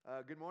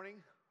Good morning.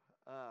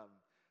 Um,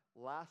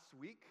 Last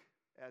week,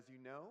 as you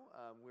know,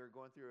 we were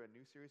going through a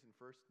new series in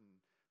First and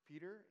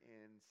Peter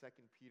and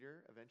Second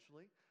Peter.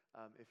 Eventually,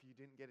 if you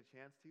didn't get a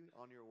chance to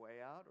on your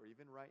way out, or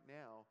even right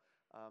now,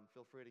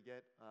 feel free to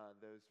get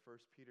those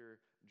First Peter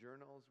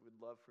journals. We'd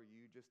love for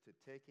you just to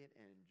take it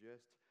and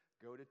just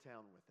go to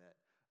town with it.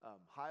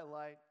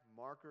 Highlight,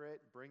 marker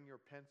it, bring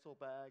your pencil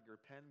bag, your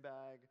pen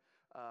bag.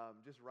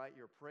 Just write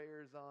your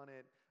prayers on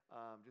it.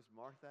 Just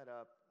mark that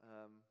up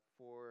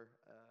for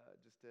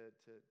just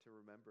to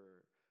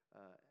remember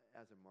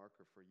as a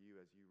marker for you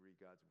as you read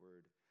God's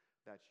word,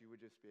 that you would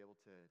just be able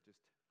to just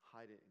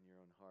hide it in your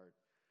own heart.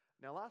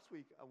 Now, last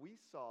week we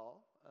saw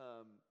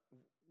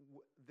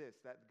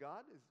that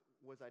God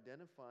was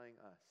identifying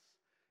us,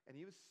 and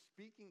He was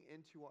speaking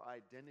into our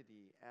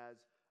identity as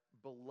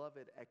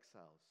beloved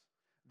exiles.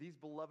 These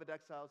beloved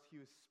exiles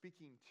He was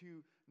speaking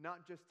to,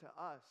 not just to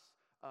us.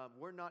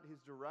 We're not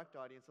His direct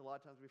audience. A lot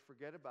of times we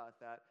forget about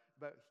that.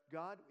 But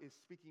God is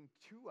speaking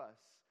to us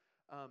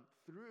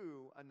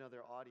through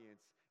another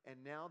audience. And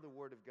now the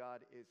Word of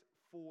God is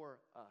for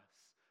us,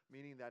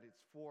 meaning that it's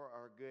for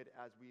our good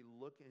as we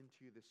look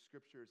into the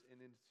Scriptures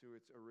and into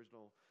its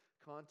original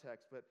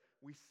context. But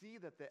we see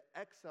that the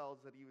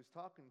exiles that He was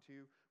talking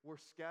to were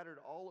scattered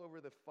all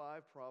over the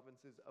 5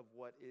 provinces of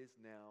what is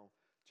now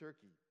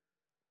Turkey.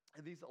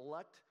 And these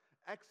elect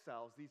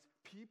exiles, these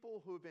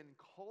people who have been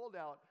called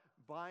out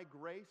by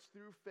grace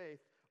through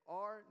faith,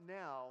 are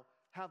now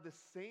have the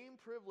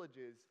same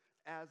privileges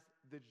as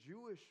the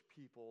Jewish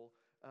people,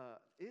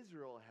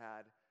 Israel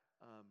had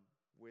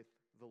with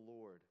the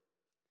Lord.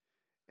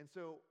 And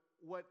so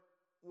what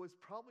was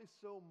probably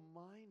so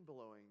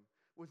mind-blowing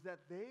was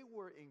that they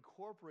were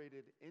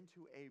incorporated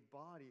into a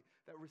body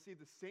that received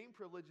the same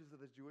privileges of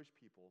the Jewish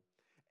people,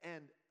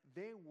 and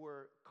they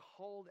were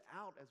called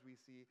out, as we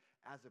see,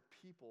 as a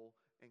people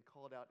and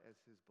called out as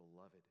His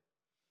beloved.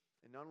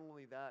 And not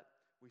only that,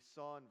 we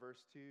saw in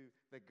verse 2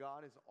 that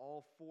God is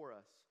all for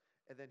us.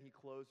 And then He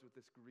closed with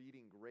this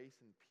greeting,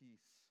 grace and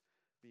peace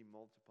be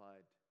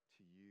multiplied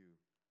to you.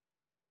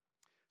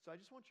 So I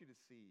just want you to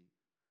see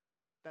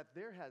that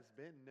there has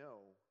been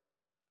no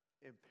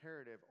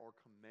imperative or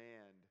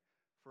command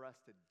for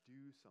us to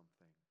do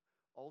something.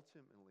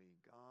 Ultimately,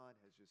 God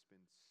has just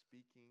been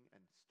speaking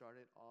and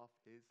started off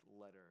His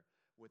letter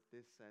with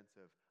this sense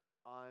of,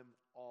 I'm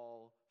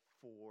all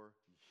for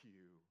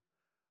you.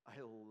 I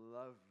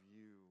love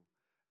you.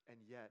 And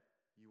yet,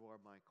 you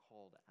are my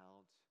called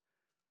out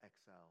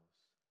exiles,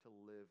 to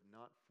live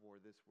not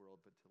for this world,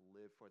 but to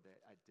live for the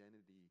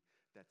identity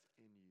that's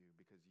in you,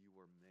 because you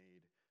were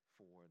made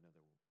for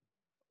another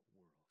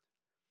world.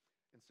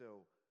 And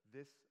so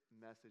this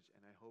message,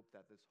 and I hope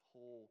that this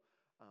whole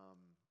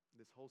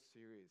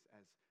series,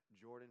 as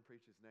Jordan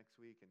preaches next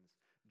week and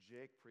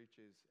Jake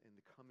preaches in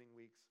the coming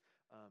weeks,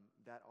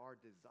 that our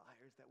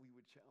desires that we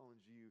would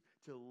challenge you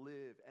to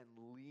live and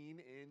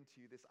lean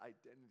into this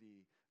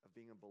identity of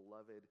being a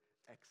beloved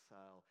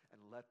exile, and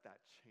let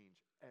that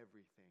change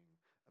everything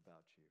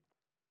about you.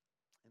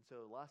 And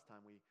so last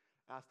time we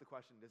asked the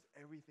question, does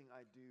everything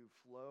I do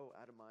flow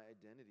out of my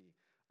identity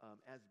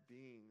as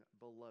being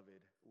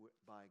beloved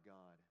by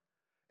God?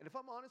 And if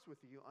I'm honest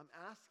with you, I'm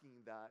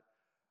asking that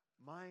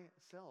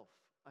myself.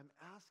 I'm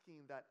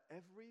asking that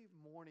every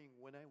morning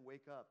when I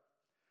wake up,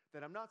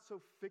 that I'm not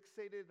so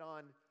fixated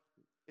on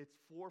it's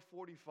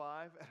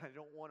 4:45 and I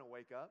don't want to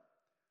wake up,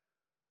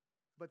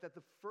 but that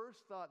the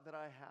first thought that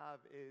I have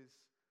is,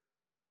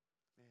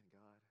 man,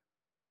 God,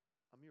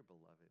 I'm your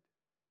beloved.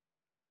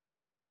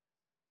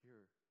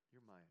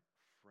 You're my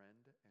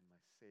friend and my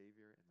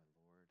Savior and my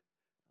Lord.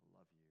 I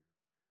love you.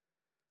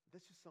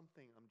 This is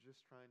something I'm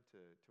just trying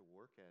to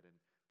work at, and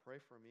pray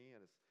for me,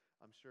 and as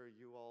I'm sure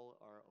you all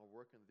are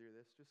working through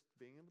this, just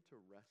being able to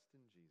rest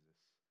in Jesus,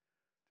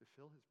 to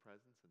feel His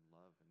presence and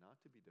love, and not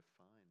to be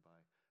defined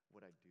by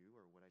what I do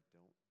or what I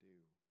don't do.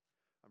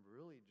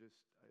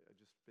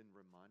 I've just been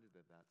reminded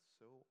of that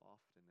so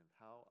often, of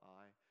how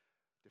I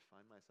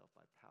define myself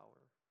by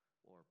power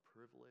or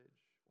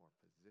privilege or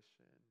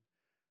position,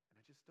 and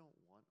I just don't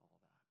want all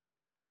that.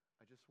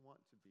 I just want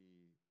to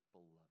be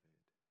beloved by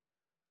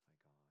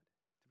God,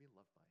 to be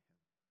loved by Him,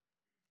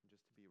 and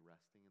just to be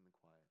resting in the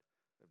quiet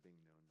of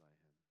being known by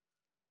Him.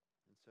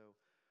 And so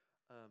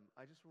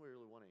I just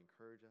really want to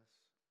encourage us.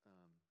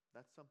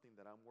 That's something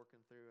that I'm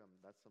working through.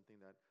 That's something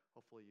that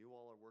hopefully you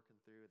all are working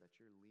through, that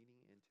you're leaning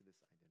into this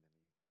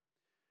identity.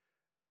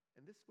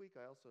 And this week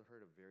I also heard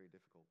a very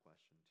difficult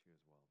question too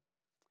as well.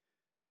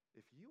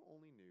 If you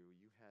only knew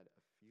you had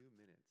a few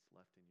minutes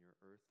left in your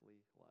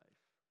earthly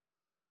life,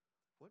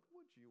 what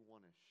would you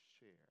want to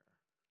share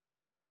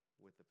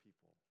with the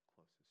people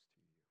closest to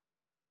you?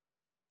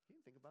 Can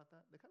you think about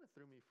that? They kind of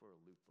threw me for a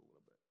loop a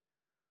little bit.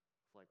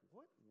 It's like,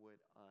 what would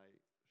I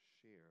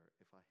share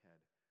if I had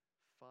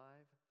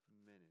 5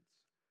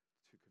 minutes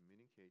to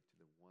communicate to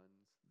the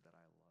ones that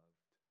I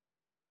loved?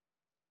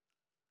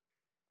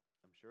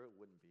 I'm sure it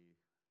wouldn't be,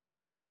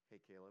 hey,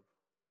 Caleb,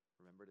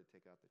 remember to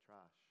take out the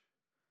trash.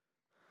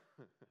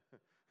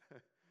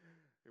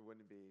 It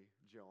wouldn't be,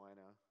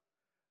 Joanna,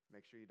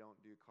 make sure you don't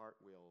do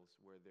cartwheels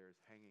where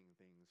there's hanging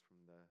things from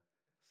the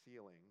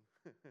ceiling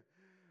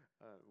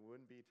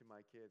wouldn't be to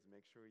my kids,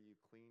 make sure you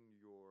clean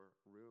your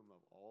room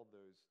of all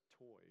those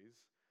toys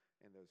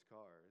and those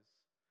cars.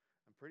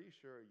 I'm pretty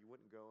sure you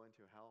wouldn't go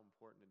into how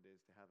important it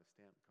is to have a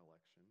stamp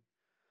collection.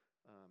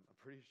 I'm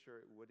pretty sure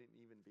it wouldn't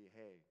even be,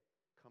 hey,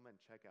 come and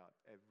check out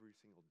every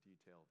single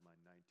detail of my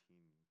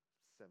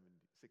 1969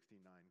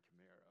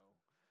 Camaro.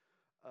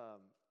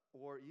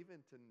 Or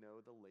even to know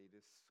the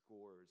latest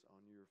scores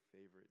on your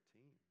favorite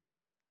team.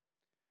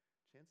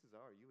 Chances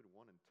are you would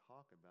want to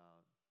talk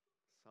about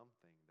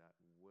something that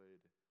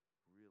would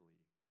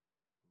really,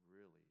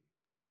 really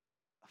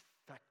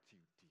affect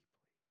you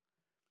deeply.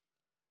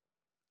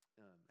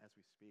 As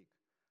we speak,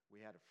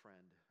 we had a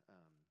friend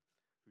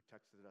who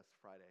texted us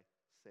Friday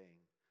saying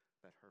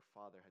that her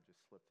father had just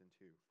slipped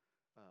into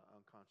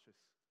unconscious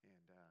and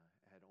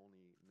had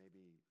only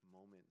maybe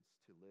moments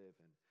to live.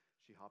 And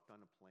she hopped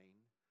on a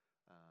plane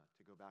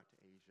to go back to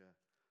Asia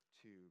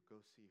to go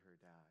see her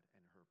dad.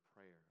 And her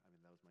prayer, I mean,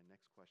 that was my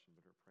next question,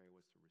 but her prayer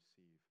was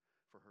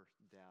for her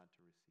dad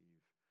to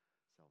receive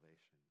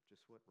salvation.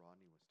 Just what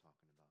Rodney was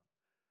talking about.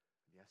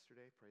 And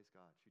yesterday, praise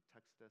God, she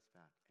texted us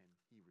back, and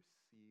he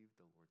received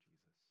the Lord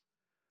Jesus.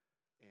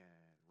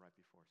 And right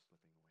before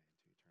slipping away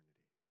into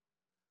eternity.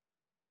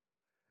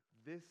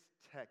 This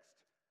text,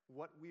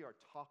 what we are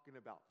talking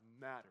about,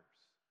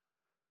 matters.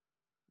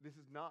 This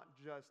is not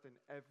just an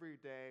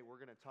everyday, we're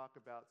going to talk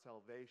about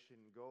salvation,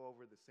 go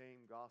over the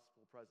same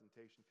gospel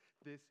presentation.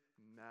 This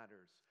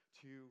matters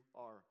to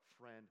our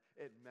friend.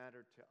 It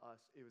mattered to us.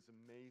 It was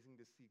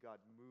amazing to see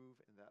God move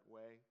in that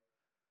way.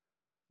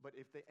 But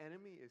if the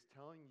enemy is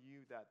telling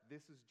you that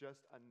this is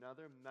just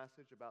another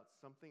message about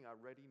something I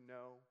already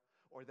know,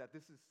 or that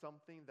this is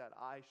something that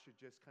I should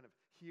just kind of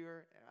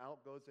hear, and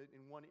out goes it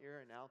in one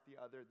ear and out the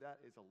other,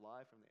 that is a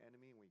lie from the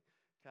enemy, and we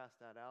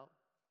cast that out.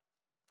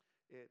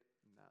 It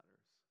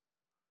matters.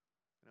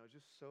 And I was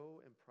just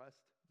so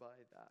impressed by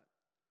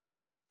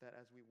that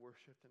as we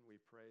worshiped and we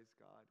praised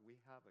God, we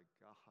have a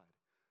God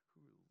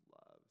who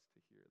loves to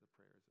hear the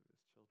prayers of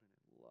his children and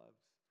loves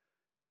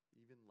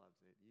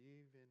it,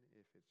 even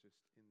if it's just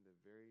in the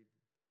very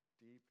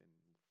deep and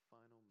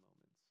final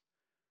moments,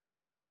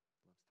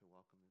 loves to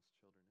welcome his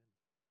children in.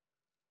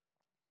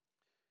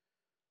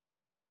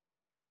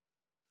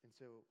 And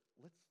so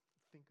let's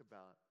think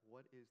about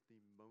what is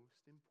the most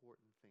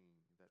important thing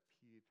that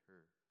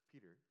Peter,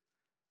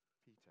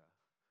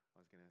 I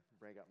was going to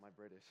brag out my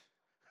British.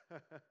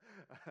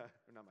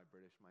 Not my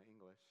British, my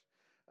English.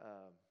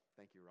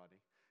 Thank you, Rodney.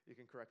 You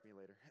can correct me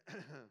later.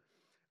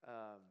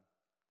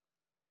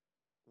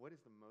 What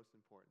is the most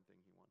important thing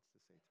he wants to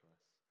say to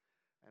us?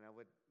 And I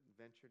would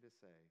venture to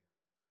say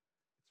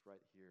it's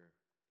right here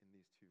in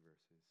these two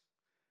verses.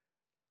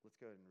 Let's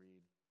go ahead and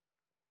read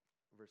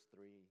verse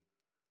 3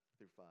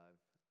 through 5.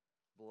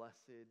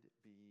 Blessed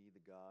be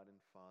the God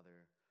and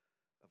Father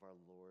of our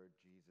Lord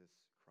Jesus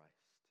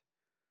Christ.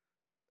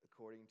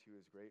 According to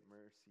his great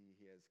mercy,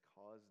 he has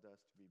caused us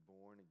to be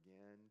born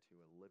again to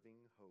a living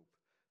hope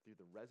through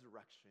the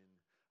resurrection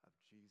of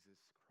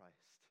Jesus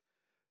Christ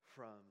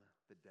from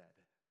the dead.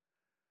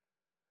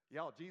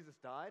 Y'all, Jesus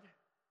died,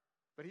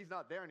 but he's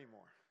not there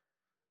anymore.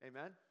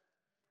 Amen?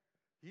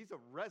 He's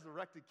a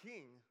resurrected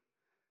king,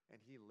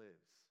 and he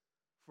lives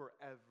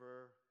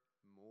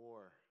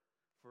forevermore,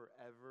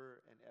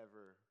 forever and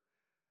ever.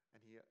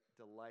 And he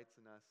delights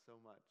in us so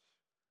much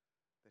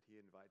that he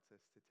invites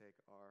us to take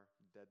our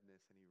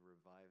deadness and he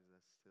revives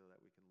us so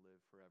that we can live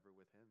forever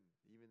with him,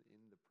 even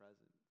in the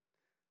present,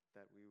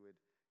 that we would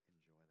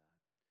enjoy that.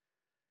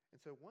 And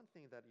so one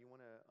thing that you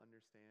want to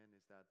understand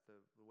is that the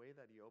way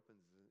that he opens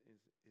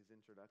his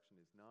introduction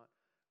is not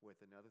with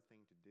another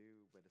thing to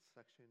do, but a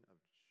section of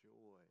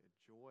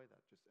joy,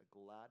 that just a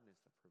gladness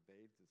that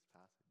pervades this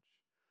passage.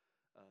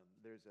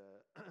 There's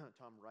a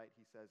Tom Wright,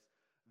 he says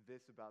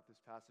this about this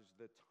passage: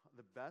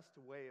 the best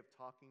way of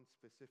talking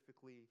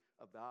specifically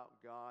about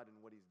God and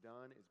what he's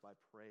done is by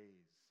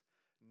praise,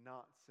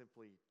 not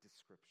simply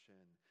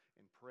description.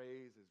 And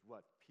praise is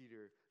what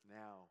Peter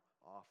now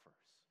offers.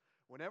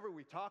 Whenever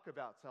we talk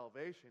about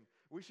salvation,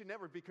 we should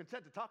never be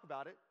content to talk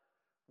about it.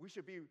 We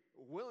should be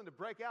willing to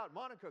break out.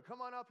 Monica,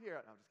 come on up here.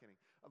 No, I'm just kidding.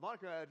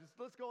 Monica,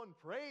 let's go and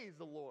praise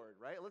the Lord,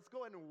 right? Let's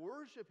go and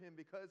worship him,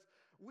 because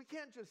we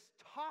can't just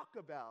talk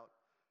about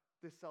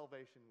this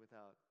salvation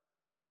without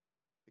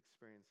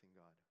experiencing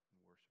God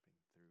and worshiping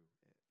through it.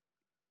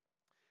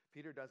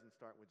 Peter doesn't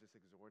start with just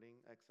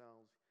exhorting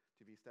exiles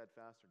to be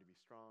steadfast or to be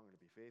strong or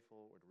to be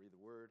faithful or to read the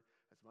word,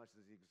 as much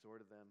as he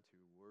exhorted them to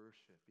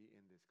worship, be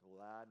in this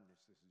gladness,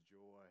 this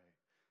joy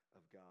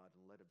of God,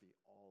 and let it be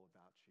all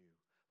about you.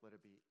 Let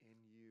it be in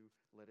you.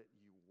 Let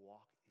you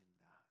walk in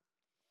that.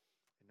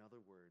 In other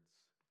words,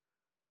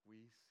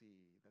 we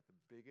see that the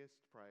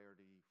biggest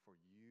priority for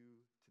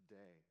you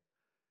today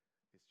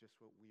is just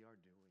what we are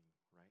doing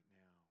right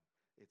now.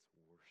 It's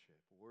worship.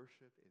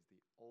 Worship is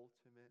the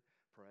ultimate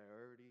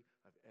priority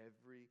of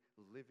every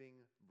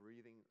living,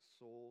 breathing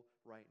soul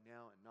right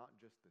now, and not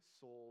just the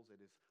souls. It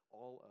is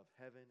all of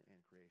heaven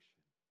and creation.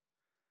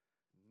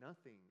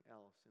 Nothing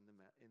else in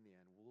the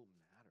end will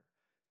matter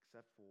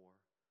except for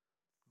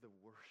the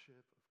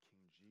worship of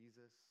King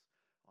Jesus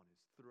on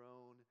his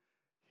throne,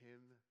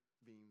 him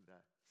being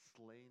the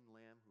slain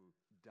lamb who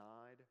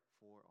died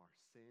for our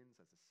sins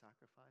as a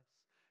sacrifice,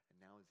 and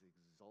now is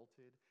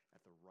exalted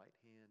at the right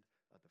hand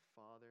of the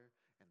Father,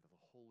 and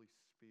the Holy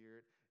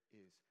Spirit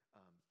is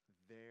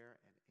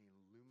there and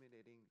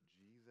illuminating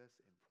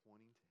Jesus and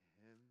pointing to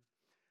him,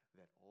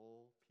 that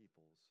all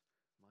peoples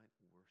might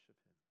worship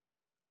him.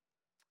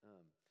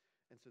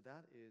 And so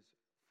that is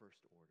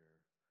first order.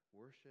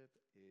 Worship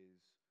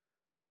is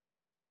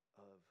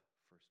of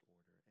first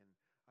order. And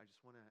I just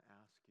want to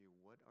ask you,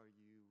 where are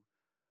you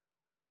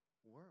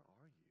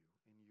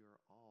in your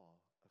awe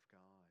of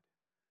God?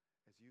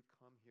 As you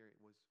come here,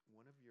 it was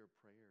one of your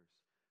prayers,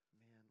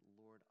 man,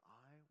 Lord,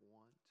 I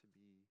want to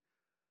be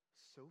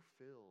so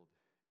filled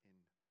in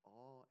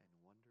awe and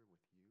wonder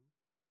with you.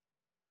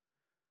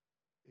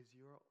 Is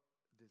your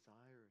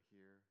desire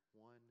here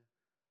one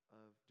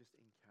of just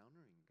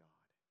encountering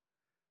God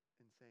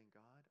and saying,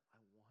 God,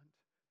 I want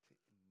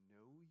to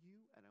know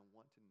you, and I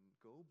want to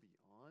go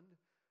beyond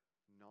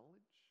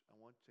knowledge. I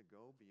want to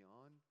go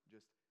beyond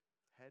just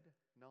head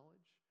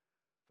knowledge,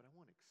 but I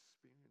want to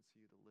experience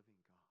you, the living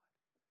God.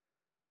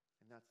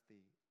 And that's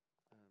the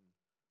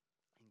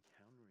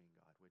encountering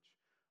God, which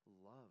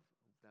love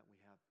that we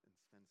have and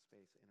spend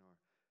space in our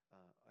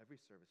every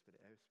service, but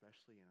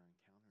especially in our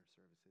encounter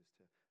services,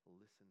 to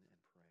listen and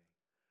pray.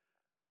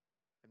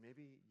 And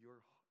maybe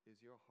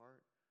is your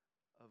heart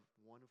of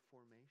one of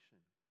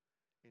formation,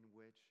 in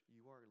which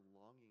you are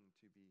longing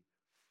to be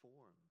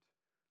formed,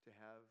 to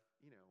have,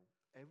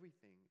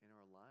 everything in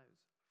our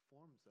lives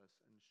forms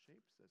us and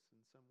shapes us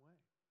in some way.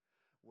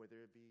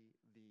 Whether it be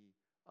the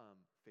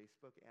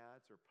Facebook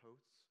ads or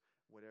posts,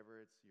 whatever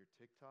it's your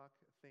TikTok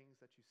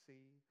things that you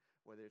see,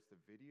 whether it's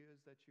the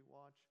videos that you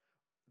watch,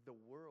 the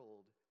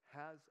world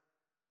has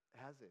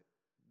it.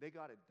 They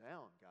got it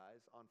down,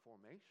 guys, on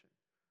formation.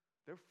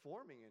 They're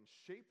forming and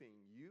shaping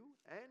you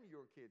and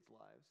your kids'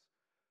 lives.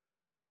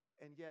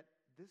 And yet,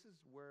 this is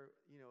where,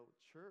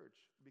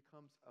 church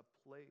becomes a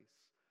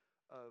place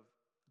of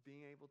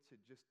being able to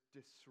just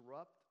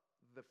disrupt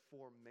the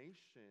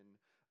formation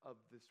of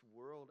this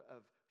world,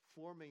 of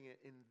forming it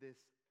in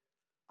this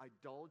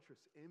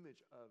idolatrous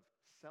image of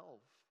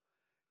self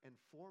and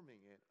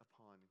forming it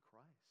upon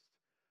Christ.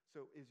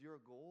 So is your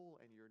goal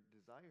and your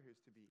desire is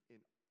to be in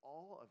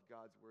awe of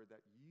God's word,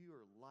 that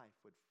your life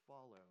would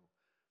follow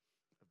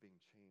of being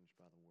changed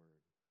by the word.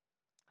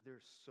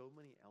 There's so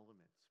many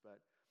elements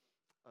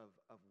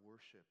of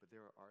worship, but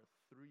there are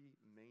three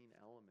main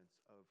elements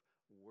of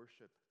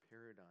worship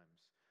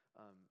paradigms.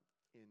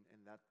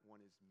 And that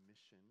one is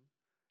mission,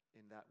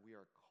 in that we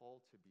are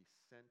called to be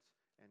sent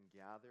and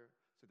gather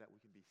so that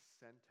we can be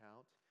sent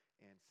out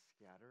and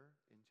scatter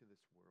into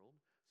this world,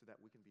 so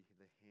that we can be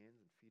the hands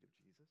and feet of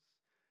Jesus.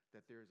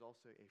 That there is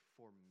also a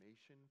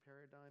formation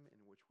paradigm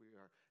in which we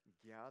are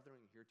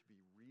gathering here to be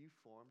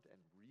reformed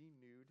and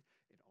renewed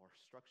in our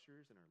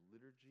structures, in our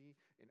liturgy,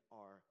 in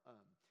our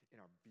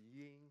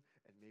being,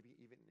 and maybe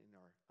even in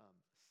our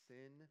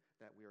sin,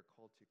 that we are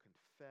called to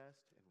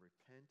confess and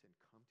repent and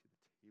come to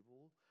the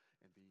table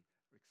and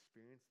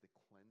experience the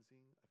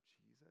cleansing of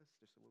Jesus,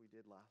 just what we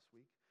did last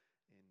week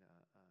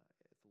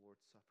at the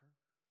Lord's Supper.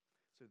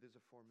 So there's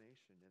a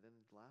formation. And then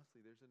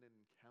lastly, there's an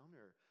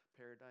encounter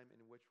paradigm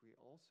in which we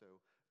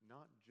also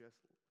not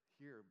just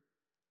hear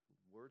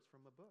words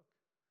from a book,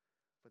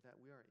 but that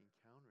we are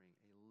encountering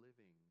a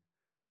living,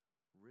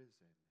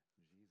 risen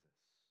Jesus.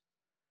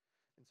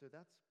 And so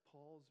that's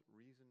Paul's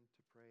reason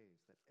to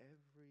praise, that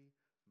every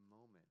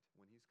moment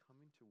when he's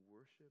coming to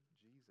worship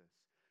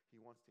Jesus, he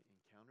wants to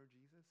encounter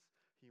Jesus,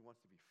 he wants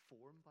to be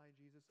formed by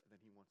Jesus, and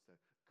then he wants to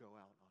go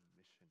out on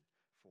mission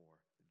for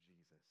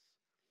Jesus.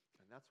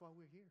 And that's why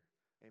we're here.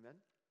 Amen?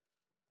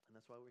 And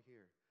that's why we're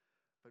here.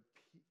 But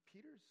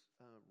Peter's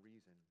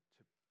reason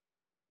to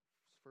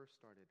first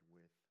started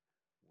with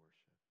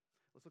worship.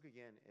 Let's look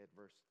again at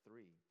verse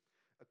 3.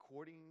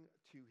 According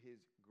to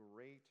his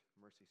great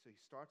mercy. So he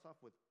starts off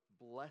with,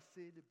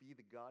 blessed be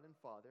the God and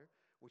Father,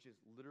 which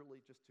is literally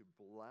just to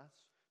bless,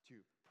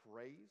 to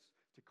praise,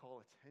 to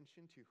call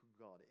attention to who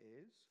God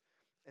is.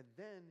 And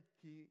then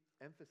he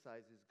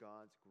emphasizes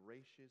God's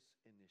gracious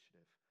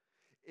initiative.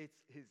 It's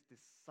his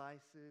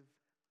decisive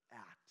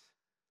act.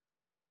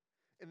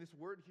 And this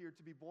word here,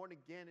 to be born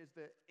again, is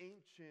the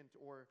ancient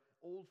or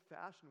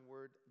old-fashioned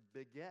word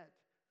beget,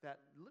 that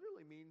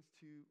literally means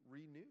to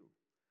renew.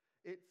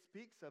 It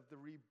speaks of the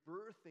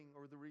rebirthing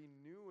or the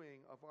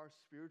renewing of our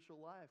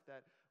spiritual life,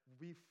 that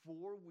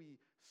before we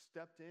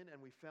stepped in and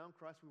we found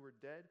Christ, we were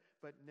dead.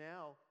 But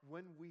now,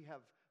 when we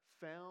have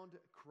found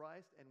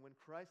Christ and when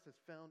Christ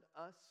has found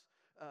us,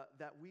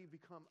 that we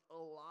become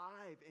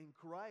alive in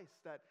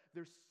Christ, that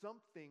there's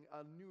something,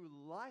 a new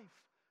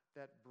life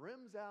that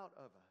brims out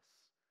of us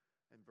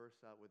and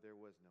bursts out where there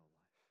was no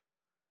life.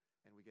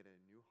 And we get a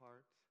new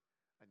heart,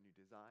 a new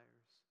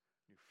desires,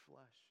 new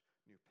flesh,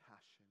 new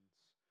passions.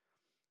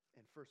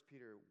 And 1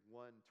 Peter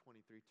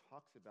 1:23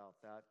 talks about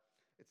that.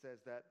 It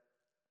says that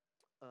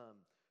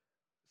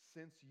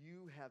since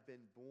you have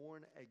been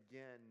born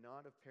again,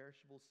 not of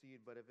perishable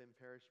seed, but of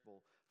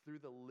imperishable, through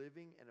the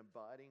living and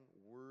abiding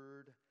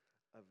word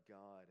of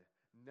God.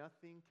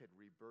 nothing could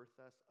rebirth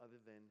us other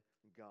than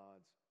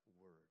God's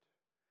word.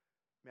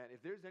 Man,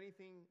 if there's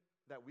anything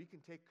that we can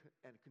take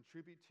and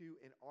contribute to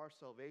in our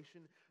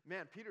salvation,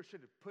 man, Peter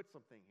should have put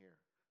something here,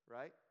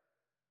 right?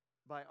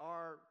 By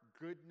our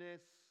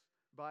goodness,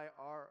 by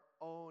our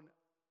own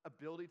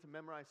ability to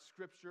memorize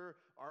Scripture,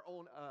 our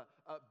own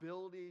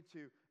ability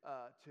to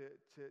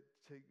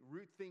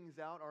root things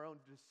out, our own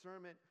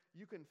discernment.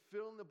 You can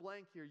fill in the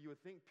blank here. You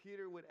would think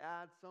Peter would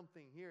add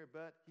something here,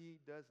 but he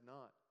does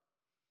not.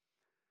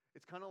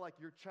 It's kind of like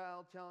your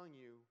child telling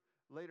you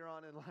later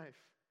on in life,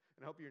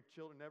 and I hope your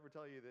children never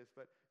tell you this,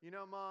 but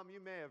Mom, you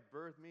may have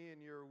birthed me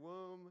in your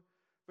womb,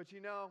 but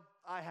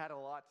I had a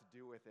lot to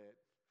do with it.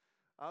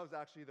 I was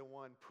actually the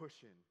one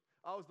pushing.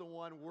 I was the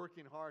one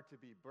working hard to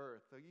be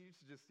birthed. So you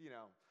should just,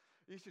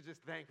 you should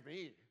just thank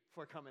me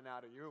for coming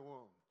out of your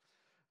womb.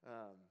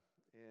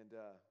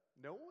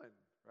 No one,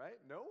 right?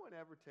 No one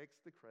ever takes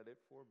the credit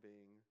for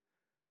being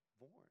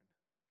born.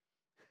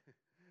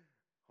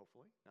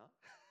 Hopefully not.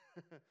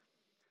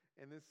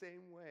 In the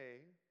same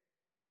way,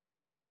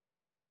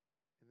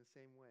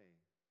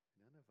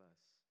 none of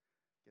us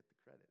get the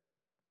credit,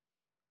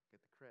 get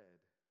the cred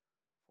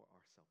for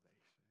our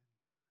salvation.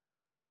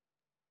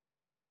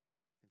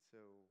 And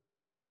so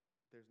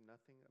there's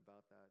nothing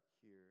about that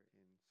here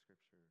in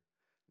Scripture.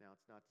 Now,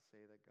 it's not to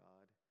say that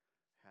God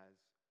has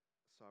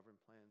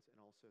sovereign plans, and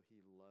also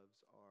He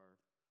loves our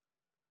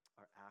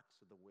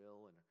acts of the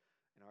will and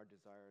our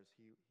desires.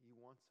 He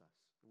wants us.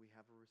 We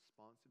have a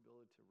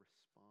responsibility to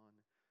respond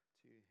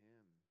to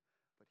Him.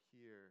 But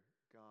here,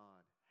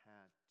 God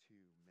had to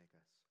make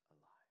us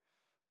alive.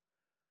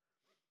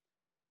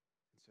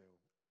 And so,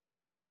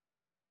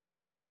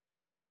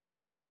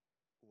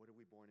 what are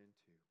we born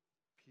into?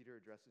 Peter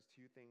addresses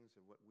two things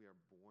of what we are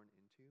born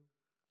into.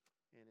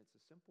 And it's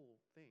a simple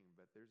thing,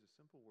 but there's a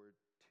simple word,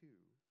 to,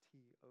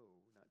 T-O,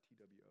 not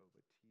T-W-O,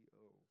 but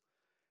T-O,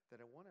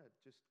 that I want to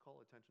just call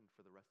attention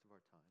for the rest of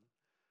our time.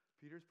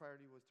 Peter's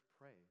priority was to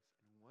praise.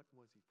 And what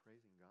was he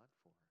praising God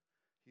for?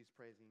 He's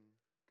praising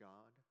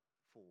God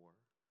for,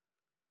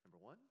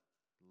 number one,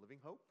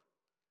 living hope,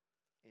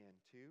 and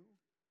two,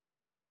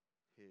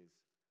 his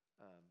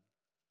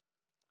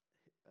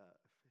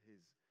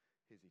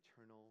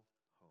eternal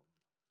home.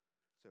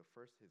 So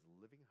first, his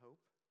living hope,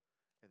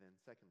 and then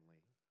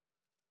secondly,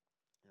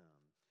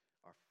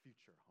 our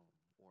future home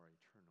or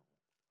eternal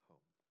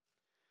home.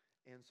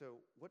 And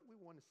so what we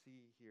want to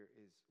see here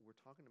is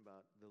we're talking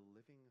about the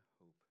living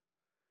hope.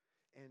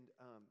 And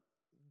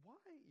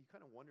why, you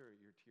kind of wonder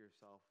to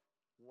yourself,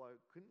 why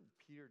couldn't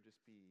Peter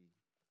just be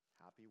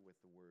happy with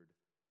the word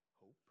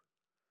hope?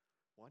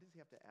 Why does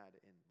he have to add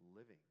in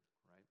living,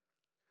 right?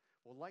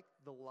 Well, like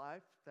the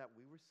life that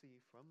we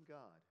receive from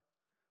God,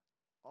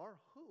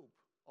 our hope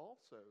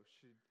also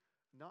should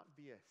not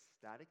be a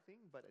static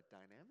thing, but a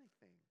dynamic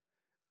thing.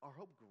 Our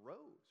hope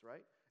grows,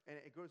 right? And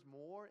it grows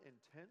more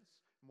intense,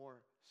 more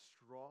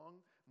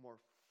strong,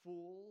 more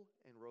full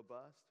and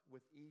robust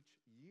with each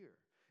year.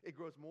 It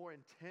grows more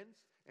intense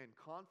and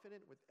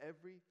confident with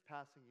every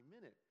passing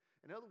minute.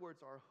 In other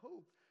words, our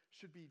hope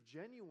should be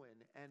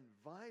genuine and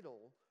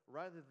vital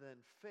rather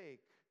than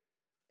fake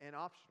and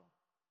optional.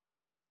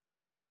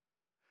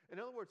 In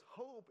other words,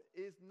 hope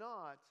is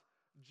not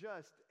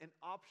just an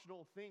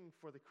optional thing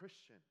for the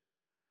Christian.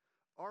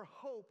 Our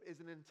hope is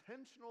an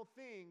intentional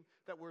thing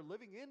that we're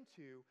living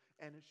into,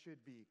 and it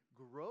should be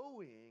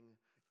growing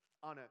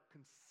on a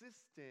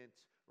consistent,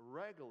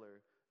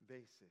 regular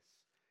basis.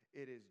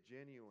 It is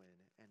genuine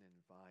and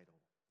vital.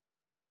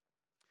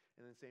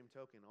 In the same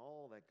token,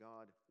 all that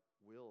God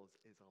wills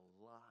is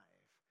alive,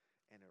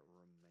 and it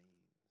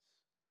remains.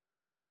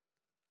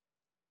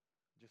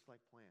 Just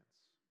like plants.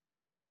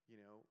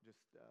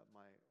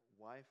 My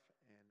wife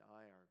and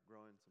I are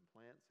growing some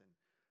plants, and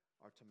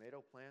our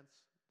tomato plants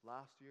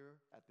last year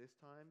at this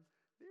time,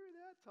 they were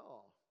that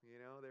tall. They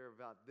were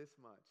about this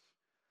much.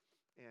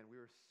 And we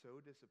were so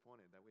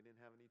disappointed that we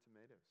didn't have any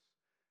tomatoes.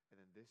 And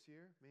then this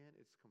year, man,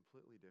 it's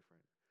completely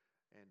different.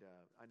 And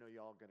I know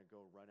y'all are going to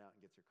go run out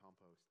and get your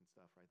compost and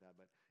stuff like that,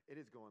 but it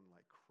is going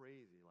like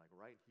crazy, like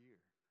right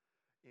here.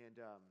 And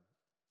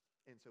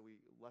so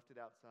we left it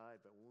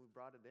outside, but when we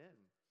brought it in,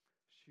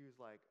 she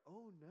was like,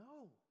 "Oh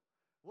no,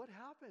 what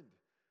happened?"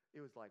 It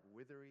was like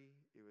withery,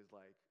 it was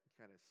like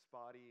kind of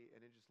spotty,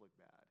 and it just looked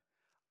bad.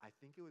 I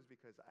think it was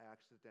because I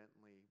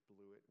accidentally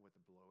blew it with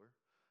a blower,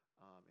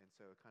 and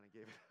so it kind of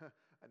gave it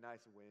a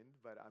nice wind,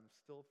 but I'm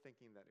still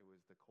thinking that it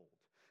was the cold.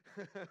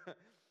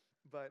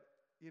 But,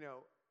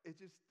 it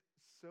just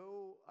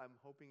I'm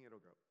hoping it'll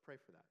grow. Pray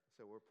for that.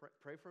 So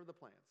pray for the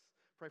plants.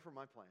 Pray for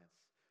my plants.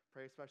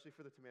 Pray especially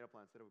for the tomato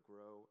plants that it would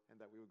grow and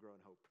that we would grow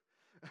in hope.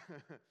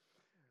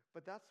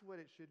 But that's what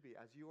it should be.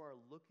 As you are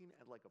looking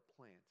at like a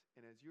plant,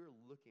 and as you're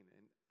looking,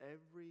 and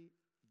every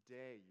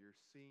day you're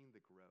seeing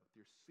the growth,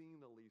 you're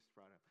seeing the leaves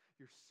sprout up,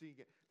 you're seeing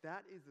it.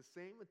 That is the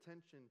same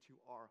attention to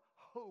our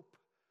hope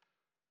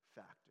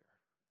factor.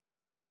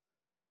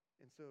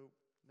 And so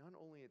not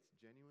only it's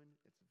genuine,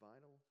 it's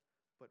vital,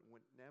 but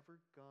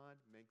whenever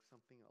God makes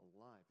something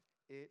alive,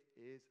 it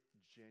is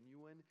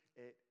genuine,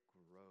 it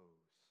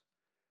grows.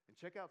 And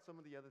check out some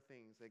of the other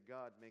things that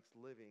God makes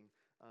living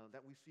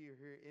that we see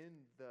here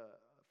in the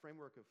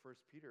framework of 1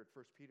 Peter,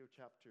 1 Peter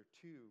chapter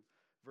 2,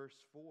 verse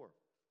 4.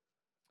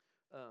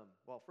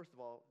 Well, first of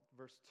all,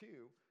 verse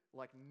 2,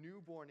 like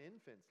newborn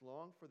infants,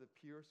 long for the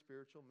pure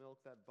spiritual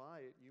milk that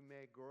by it you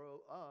may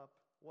grow up,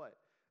 what?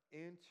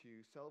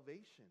 Into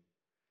salvation.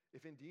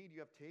 If indeed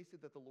you have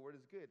tasted that the Lord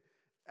is good,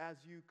 as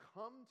you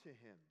come to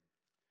him,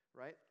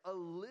 right? A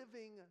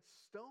living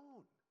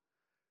stone,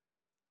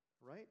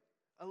 right?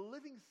 A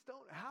living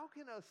stone. How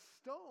can a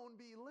stone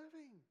be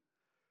living?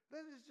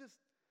 That is just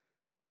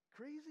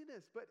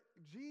craziness. But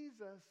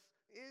Jesus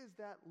is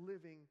that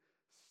living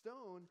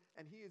stone,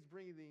 and he is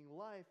breathing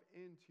life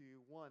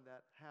into one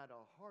that had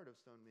a heart of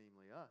stone,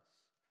 namely us.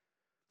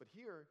 But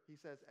here he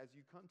says, as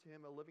you come to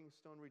him, a living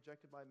stone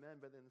rejected by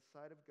men, but in the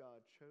sight of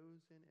God,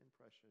 chosen and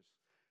precious,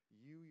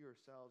 you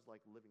yourselves,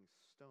 like living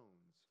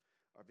stones,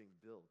 are being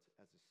built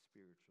as a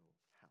spiritual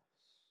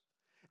house.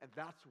 And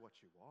that's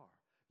what you are.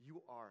 You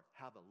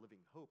have a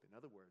living hope. In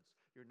other words,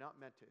 you're not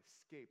meant to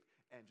escape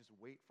and just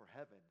wait for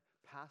heaven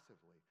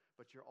passively,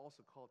 but you're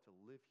also called to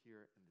live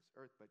here in this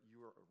earth, but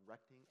you are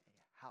erecting a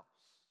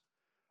house,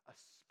 a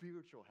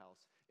spiritual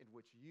house in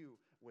which you,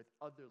 with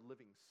other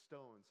living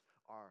stones,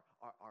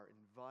 are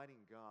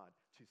inviting God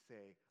to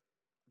say,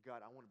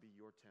 God, I want to be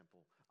your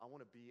temple. I want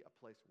to be a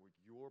place where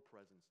your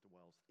presence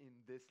dwells in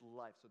this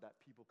life so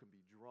that people can be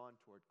drawn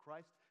toward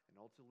Christ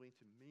and ultimately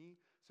to me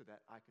so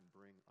that I can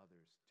bring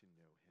others to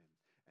know him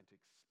and to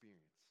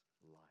experience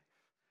life.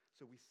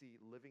 So we see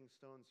living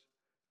stones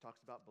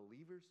talks about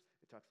believers.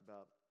 It talks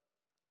about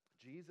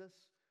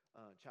Jesus,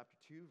 chapter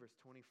 2, verse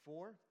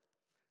 24.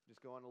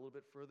 Just go on a little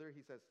bit further.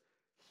 He says,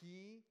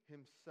 he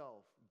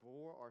himself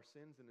bore our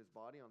sins in his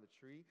body on the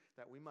tree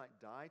that we might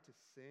die to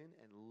sin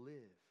and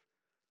live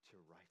to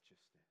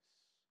righteousness,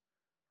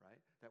 right?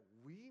 That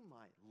we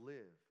might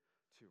live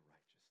to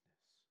righteousness.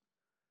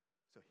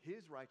 So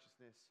his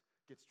righteousness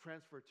gets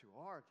transferred to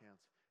our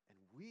accounts, and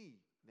we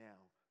now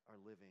are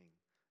living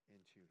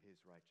into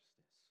his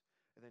righteousness.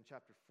 And then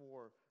chapter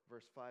 4,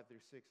 verse 5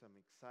 through 6, I'm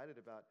excited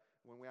about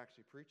when we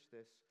actually preach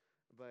this,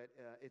 but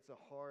it's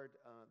a hard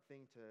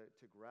thing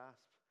to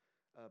grasp.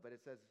 But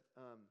it says,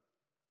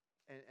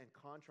 and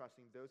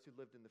contrasting those who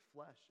lived in the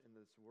flesh in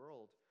this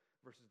world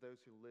versus those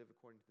who live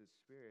according to the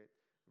Spirit.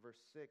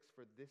 Verse 6,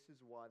 for this is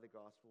why the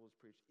gospel is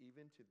preached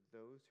even to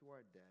those who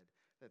are dead,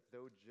 that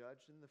though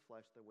judged in the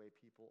flesh the way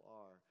people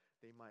are,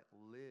 they might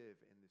live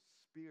in the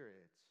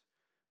Spirit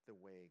the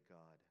way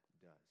God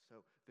does.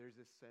 So there's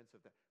this sense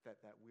of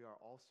that we are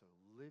also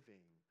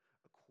living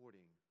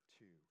according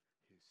to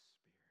his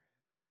Spirit.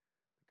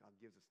 God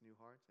gives us new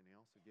hearts, and he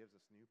also gives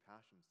us new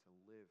passions to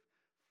live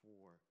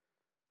for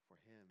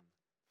him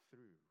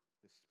through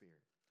the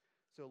Spirit.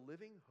 So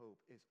living hope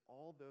is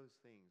all those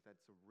things.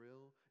 That's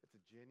it's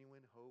a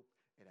genuine hope.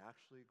 It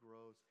actually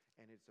grows,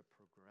 and it's a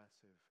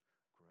progressive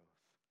growth.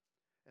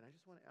 And I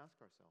just want to ask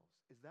ourselves,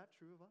 is that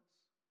true of us?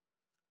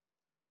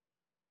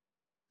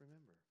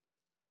 Remember,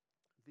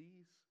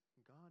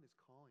 God is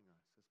calling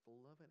us as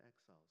beloved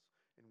exiles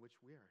in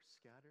which we are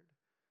scattered.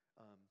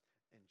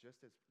 And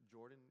just as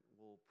Jordan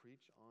will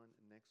preach on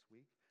next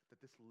week,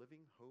 that this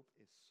living hope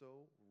is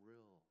so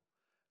real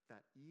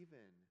that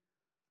even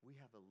we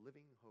have a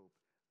living hope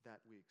that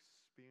we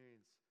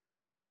experience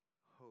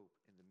hope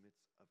in the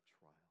midst of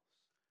trials.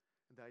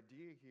 And the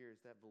idea here is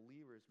that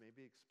believers may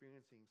be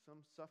experiencing some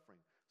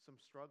suffering, some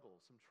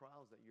struggles, some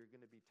trials that you're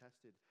going to be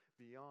tested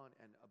beyond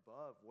and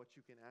above what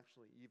you can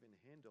actually even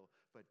handle.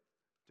 But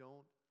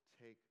don't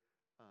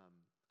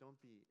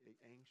be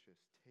anxious.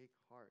 Take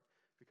heart,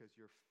 because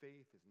your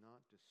faith is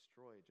not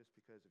destroyed just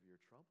because of your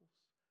troubles.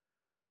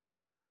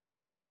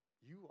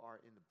 You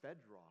are in the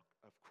bedrock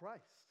of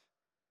Christ,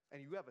 and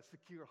you have a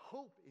secure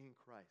hope in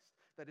Christ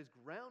that is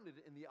grounded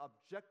in the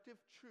objective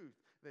truth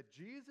that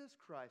Jesus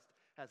Christ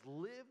has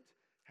lived,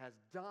 has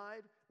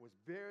died, was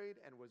buried,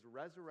 and was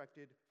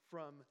resurrected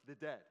from the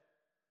dead.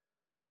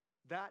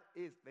 That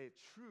is a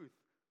truth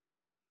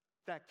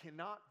that can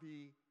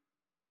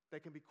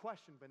be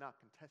questioned but not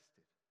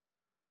contested.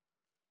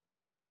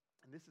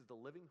 And this is the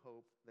living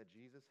hope that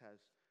Jesus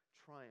has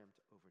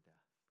triumphed over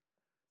death.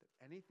 That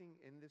anything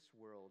in this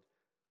world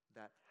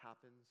that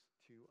happens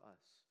to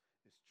us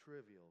is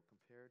trivial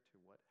compared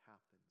to what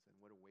happens and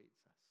what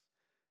awaits us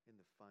in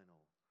the final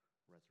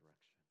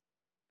resurrection.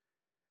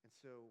 And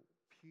so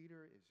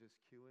Peter is just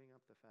queuing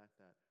up the fact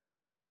that,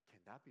 can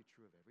that be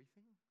true of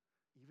everything?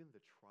 Even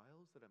the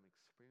trials that I'm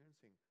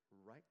experiencing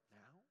right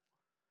now?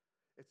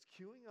 It's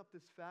queuing up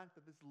this fact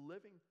that this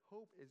living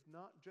hope is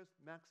not just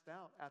maxed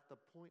out at the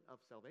point of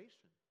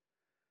salvation.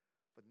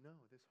 But no,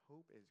 this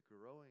hope is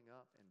growing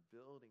up and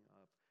building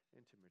up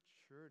into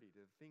maturity,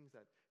 to the things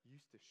that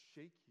used to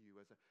shake you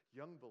as a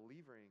young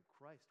believer in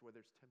Christ, whether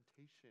it's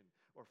temptation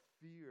or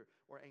fear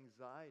or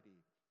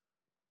anxiety,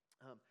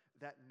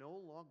 that no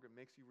longer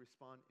makes you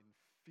respond in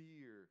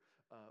fear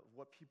of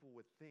what people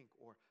would think,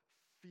 or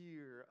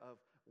fear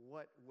of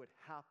what would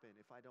happen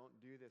if I don't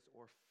do this,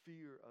 or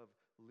fear of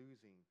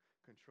losing.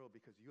 control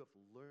because you have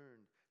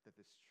learned that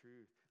this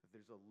truth, that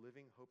there's a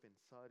living hope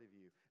inside of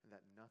you, and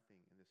that nothing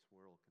in this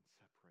world can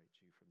separate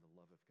you from the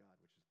love of God,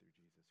 which is through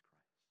Jesus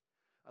Christ.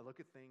 I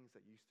look at things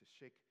that used to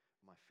shake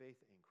my faith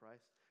in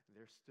Christ, and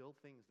there's still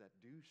things that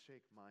do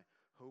shake my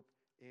hope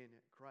in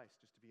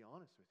Christ, just to be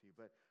honest with you.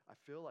 But I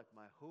feel like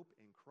my hope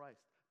in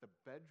Christ, the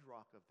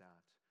bedrock of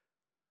that,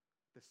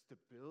 the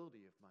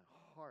stability of my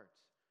heart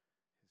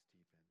has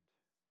deepened.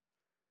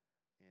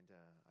 And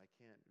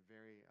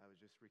I was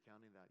just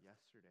recounting that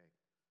yesterday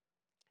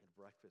at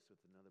breakfast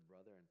with another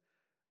brother. And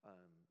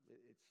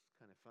it's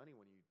kind of funny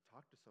when you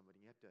talk to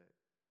somebody, you have to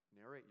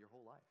narrate your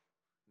whole life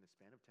in the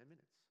span of 10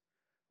 minutes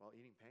while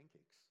eating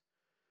pancakes.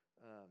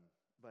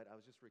 But I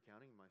was just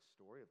recounting my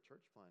story of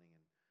church planting,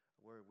 and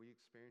where we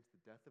experienced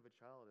the death of a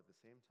child at the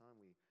same time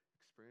we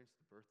experienced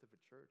the birth of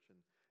a church, and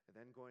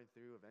then going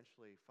through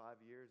eventually 5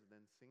 years, and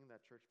then seeing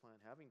that church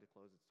plant having to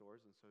close its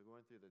doors, and so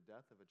going through the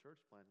death of a church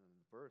plant and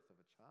the birth of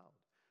a child,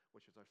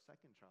 which is our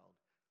second child,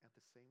 at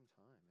the same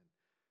time,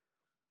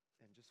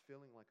 and just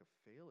feeling like a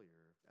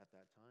failure at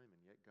that time,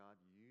 and yet God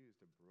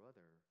used a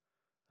brother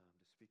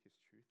to speak his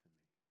truth in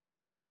me.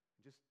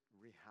 And just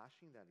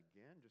rehashing that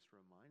again just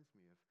reminds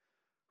me of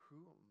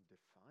who I'm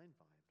defined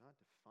by. I'm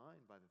not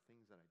defined by the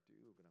things that I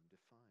do, but I'm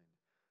defined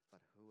by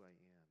who I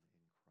am in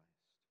Christ.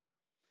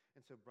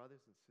 And so,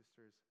 brothers and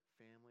sisters,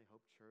 family,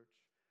 Hope Church,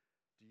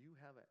 do you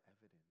have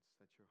evidence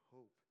that your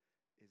hope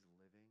is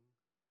living?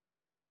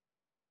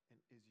 And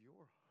is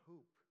your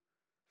hope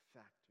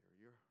factor,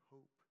 your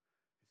hope,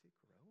 is it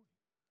growing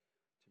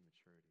to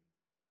maturity?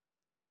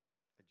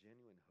 A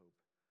genuine hope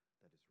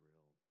that is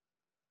real.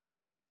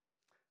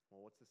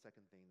 Well, what's the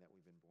second thing that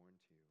we've been born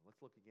to?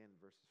 Let's look again,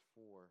 verses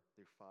 4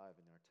 through 5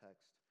 in our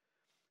text.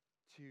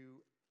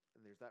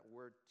 And there's that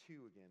word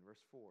to again,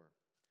 verse 4.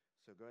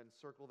 So go ahead and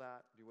circle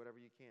that, do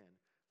whatever you can,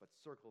 but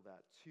circle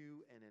that.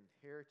 To an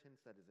inheritance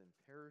that is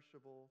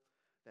imperishable,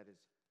 that is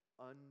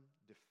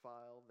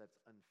undefiled, that's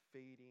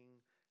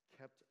unfading,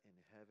 kept in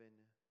heaven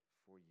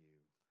for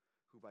you,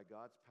 who by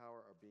God's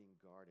power are being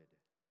guarded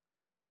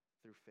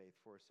through faith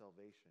for a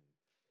salvation,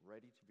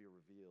 ready to be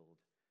revealed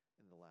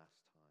in the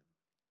last time.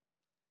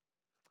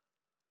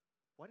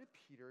 Why did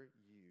Peter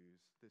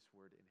use this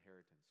word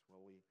inheritance?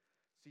 Well, we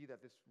see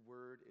that this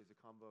word is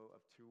a combo of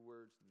two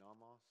words,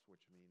 nomos,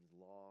 which means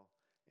law,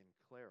 and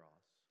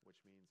kleros, which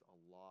means a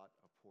lot,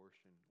 a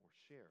portion, or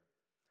share.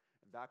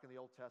 And back in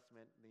the Old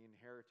Testament, the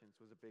inheritance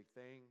was a big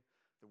thing.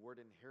 The word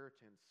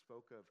inheritance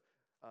spoke of,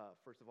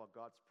 first of all,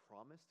 God's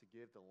promise to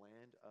give the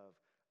land of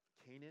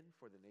Canaan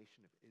for the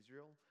nation of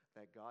Israel,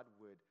 that God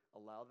would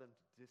allow them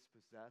to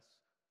dispossess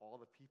all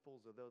the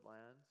peoples of those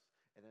lands,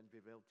 and then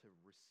be able to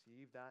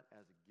receive that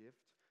as a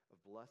gift of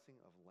blessing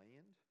of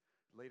land.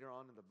 Later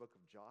on in the book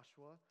of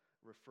Joshua,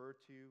 referred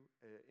to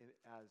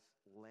as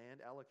land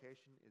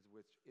allocation, is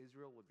which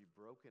Israel would be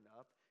broken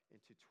up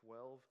into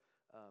 12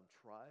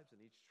 tribes,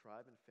 and each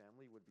tribe and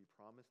family would be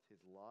promised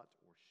his lot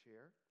or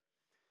share.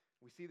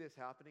 We see this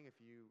happening, if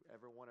you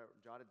ever want to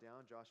jot it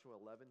down, Joshua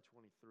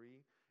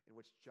 11:23, in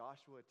which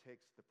Joshua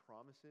takes the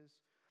promises,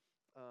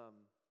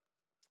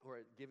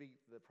 or giving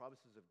the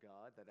promises of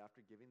God, that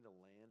after giving the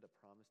land a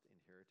promised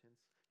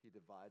inheritance, he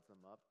divides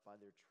them up by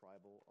their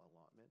tribal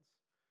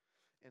allotments.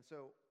 And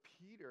so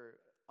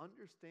Peter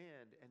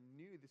understood and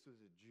knew this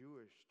was a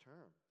Jewish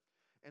term.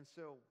 And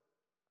so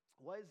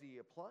what is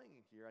he applying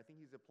it here? I think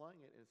he's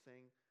applying it and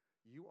saying,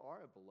 you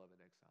are a beloved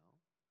exile.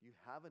 You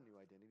have a new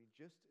identity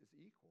just as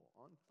equal,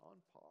 on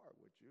par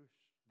with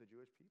the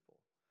Jewish people.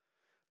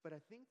 But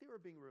I think they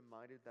were being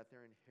reminded that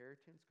their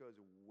inheritance goes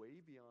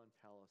way beyond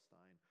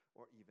Palestine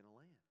or even a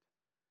land.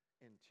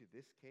 And to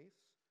this case,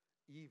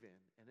 even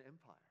an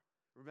empire.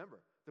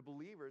 Remember, the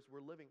believers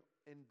were living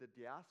in the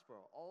diaspora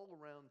all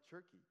around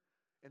Turkey.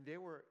 And they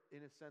were,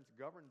 in a sense,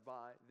 governed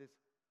by this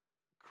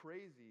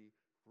crazy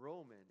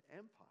Roman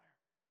Empire.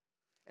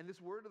 And this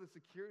word of the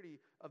security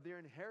of their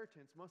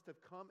inheritance must have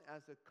come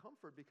as a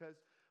comfort, because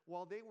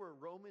while they were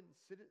Roman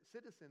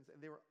citizens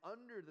and they were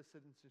under the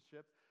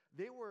citizenship,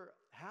 they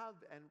have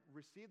and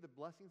received the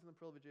blessings and the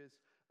privileges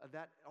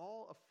that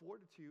all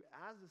afforded to you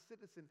as a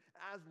citizen,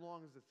 as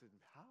long as it's in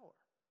power.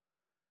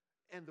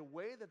 And the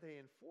way that they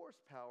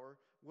enforced power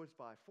was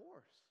by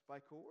force, by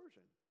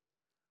coercion,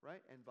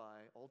 right? And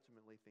by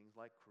ultimately things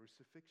like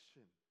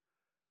crucifixion.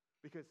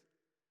 Because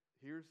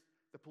here's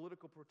the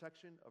political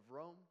protection of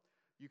Rome.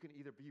 You can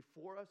either be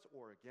for us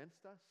or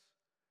against us.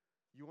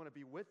 You want to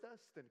be with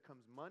us, then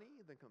comes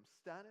money, then comes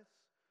status.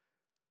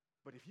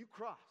 But if you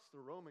cross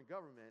the Roman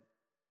government,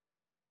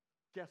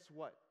 guess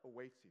what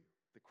awaits you?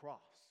 The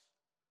cross.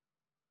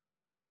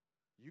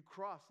 You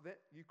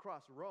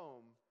cross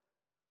Rome,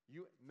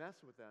 you mess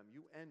with them,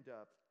 you end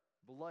up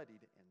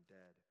bloodied and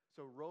dead.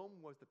 So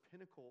Rome was the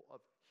pinnacle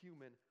of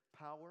human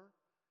power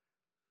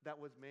that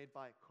was made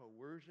by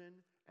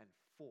coercion and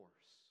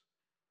force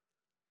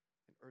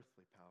and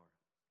earthly power.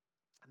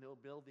 And they'll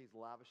build these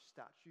lavish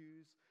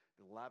statues,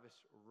 the lavish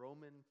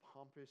Roman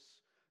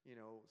pompous,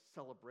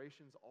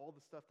 celebrations, all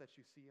the stuff that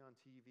you see on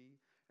TV,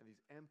 and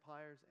these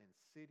empires and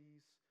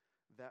cities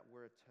that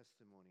were a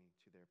testimony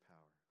to their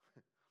power.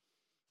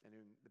 And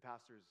in the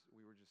pastors,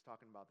 we were just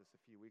talking about this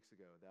a few weeks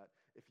ago, that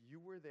if you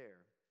were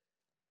there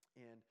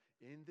and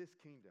in this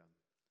kingdom,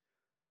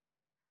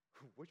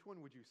 which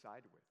one would you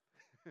side with?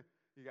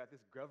 You got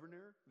this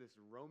governor, this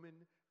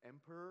Roman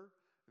emperor,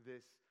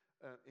 this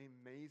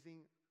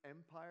amazing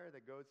empire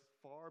that goes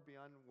far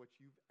beyond what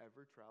you've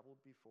ever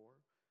traveled before.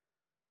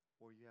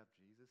 Or you have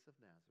Jesus of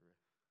Nazareth,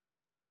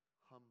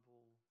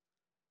 humble,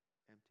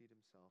 emptied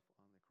himself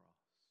on the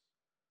cross,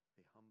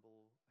 a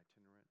humble,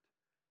 itinerant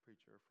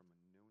preacher from a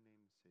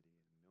no-name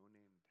city, a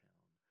no-name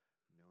town,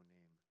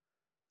 no-name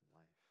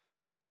life,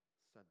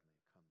 suddenly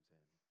comes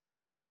in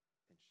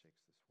and shakes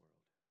this world.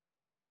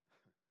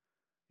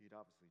 You'd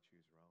obviously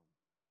choose Rome.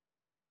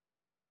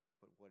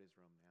 But what is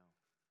Rome now?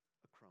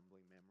 A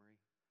crumbling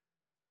memory?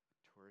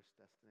 A tourist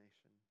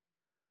destination?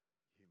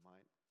 You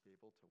might be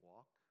able to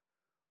walk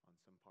on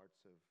some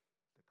parts of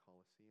the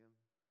Colosseum,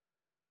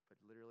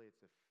 but literally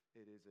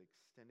it is an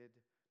extended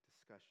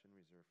discussion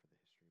reserved for the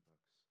history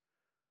books.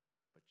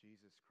 But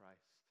Jesus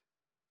Christ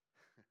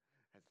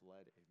has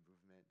led a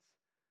movement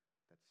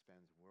that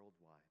spans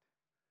worldwide,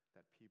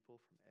 that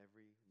people from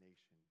every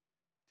nation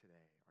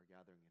today are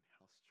gathering in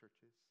house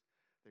churches.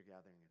 They're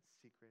gathering in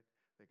secret.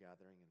 They're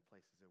gathering in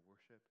places of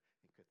worship,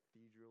 in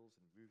cathedrals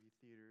and movie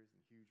theaters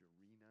and huge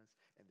arenas,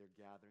 and they're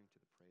gathering to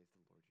the praise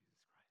of the Lord Jesus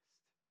Christ.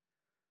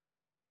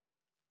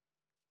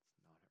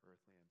 It's not an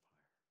earthly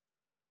empire.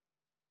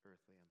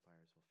 Earthly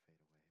empires will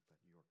fade away, but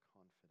your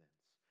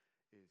confidence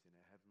is in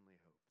a heavenly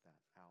hope that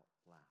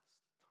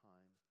outlasts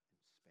time and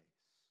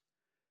space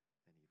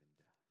and even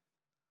death.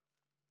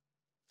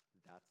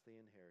 That's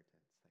the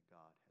inheritance that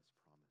God has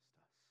promised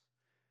us.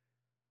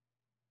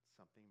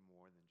 Something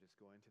more than just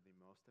going to the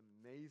most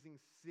amazing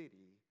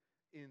city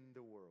in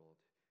the world.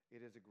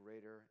 It is a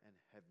greater and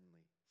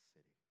heavenly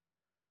city.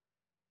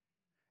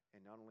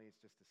 And not only is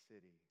it just a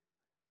city,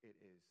 it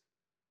is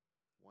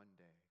one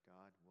day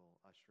God will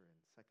usher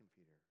in 2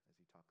 Peter, as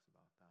he talks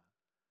about that,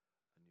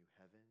 a new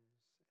heavens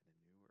and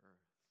a new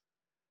earth,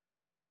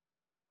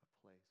 a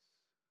place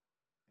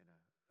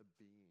and a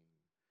being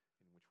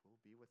in which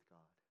we'll be with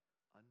God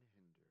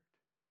unhindered.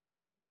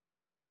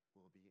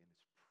 We'll be in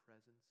his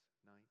presence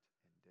night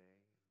and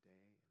day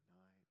and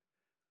night,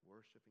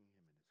 worshiping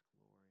him in his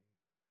glory.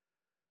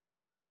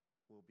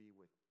 We'll be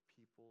with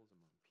peoples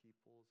among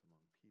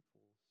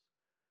peoples,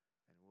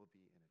 and we'll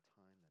be in a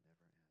time that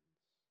never ends.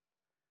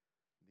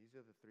 And these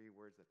are the three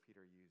words that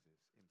Peter uses: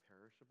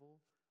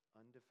 imperishable,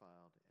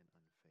 undefiled, and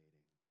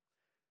unfading.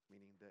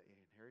 Meaning the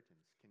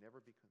inheritance can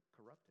never be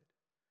corrupted.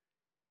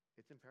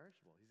 It's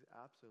imperishable. He's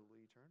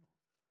absolutely eternal.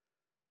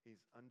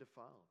 He's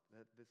undefiled.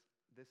 That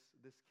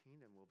this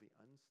kingdom will be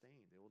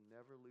unstained. It will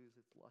never lose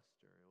its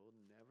luster. It will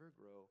never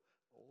grow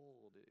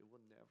old. It will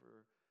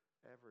never,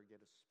 ever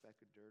get a speck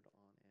of dirt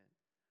on it.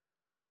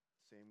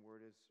 Same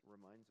word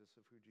reminds us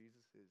of who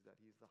Jesus is,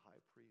 that he's the high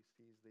priest.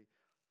 He's the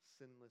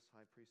sinless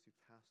high priest who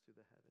passed through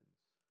the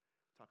heavens.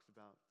 Talks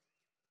about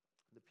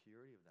the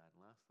purity of that.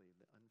 And lastly,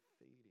 the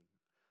unfading,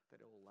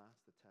 that it will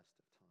last the test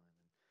of time.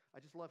 And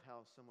I just love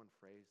how someone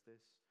phrased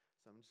this.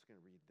 So I'm just going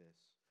to read this.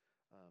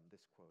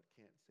 This quote,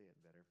 can't say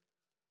it better.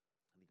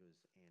 I think it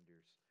was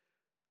Anders.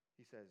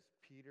 He says,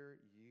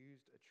 Peter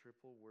used a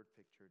triple word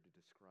picture to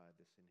describe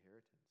this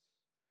inheritance.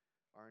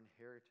 Our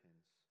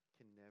inheritance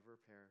can never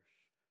perish,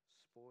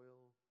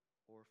 spoil,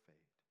 or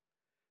fade.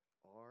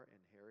 Our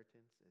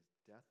inheritance is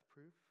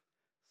death-proof,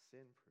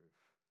 sin-proof,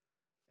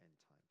 and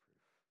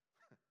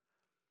time-proof.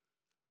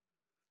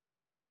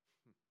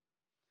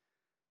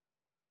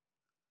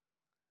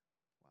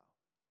 Wow.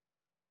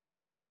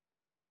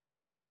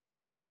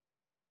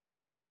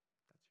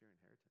 That's your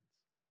inheritance.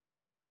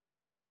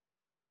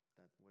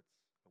 That's what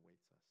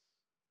awaits us.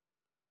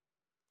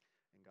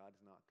 And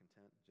God's not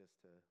content just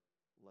to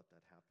let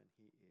that happen.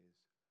 He is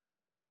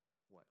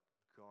what?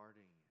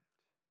 Guarding it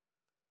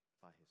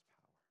by his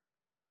power.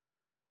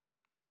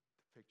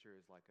 The picture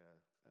is like a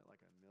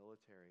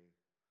military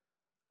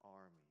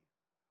army,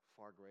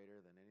 far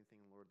greater than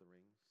anything in Lord of the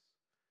Rings,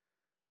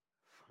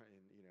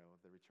 in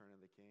The Return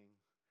of the King,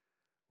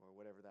 or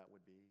whatever that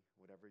would be,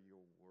 whatever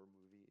your war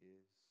movie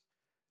is.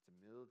 It's a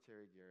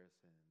military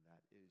garrison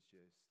that is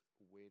just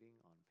waiting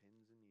on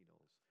pins and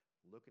needles,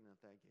 looking at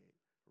that gate,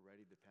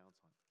 ready to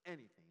pounce on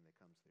anything that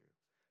comes through.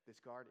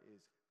 This guard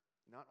is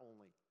not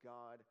only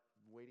God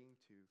waiting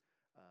to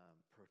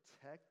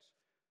protect,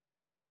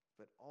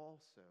 but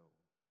also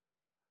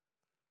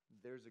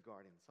there's a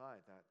guard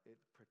inside that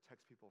it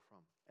protects people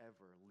from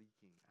ever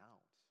leaking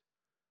out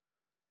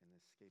and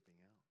escaping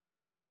out.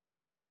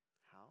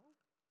 How?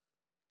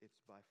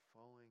 It's by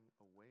falling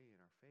away in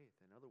our faith.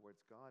 In other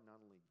words, God not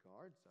only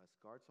guards us,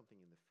 guards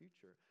something in the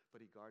future, but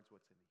he guards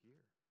what's in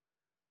here.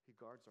 He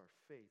guards our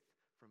faith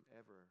from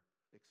ever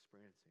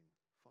experiencing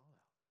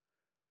fallout,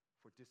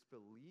 for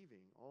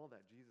disbelieving all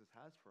that Jesus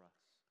has for us,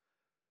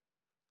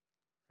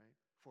 right?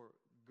 For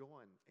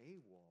going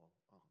AWOL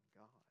on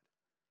God.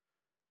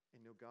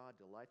 And God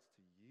delights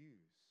to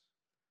use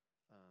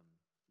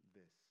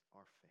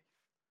our faith.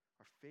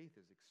 Our faith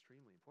is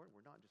extremely important.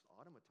 We're not just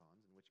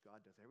automatons in which God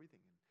does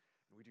everything and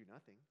we do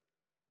nothing.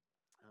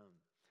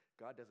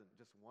 God doesn't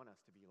just want us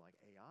to be like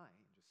AI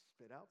and just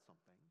spit out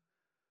something,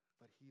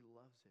 but he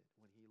loves it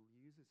when he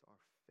uses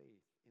our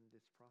faith in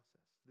this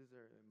process. This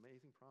is an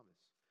amazing promise,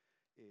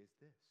 is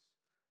this,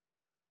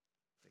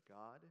 that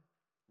God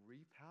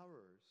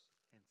repowers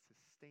and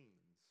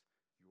sustains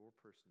your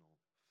personal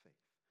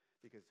faith.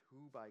 Because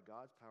who by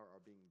God's power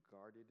are being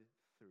guarded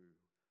through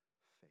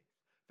faith.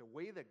 The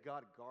way that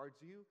God guards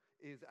you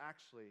is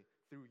actually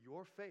through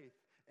your faith,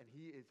 and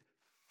he is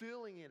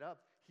filling it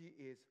up. He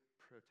is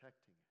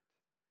protecting it,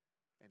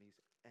 and he's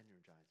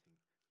energizing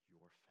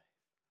your faith.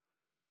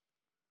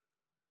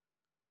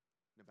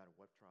 No matter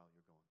what trial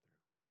you're going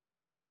through,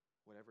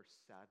 whatever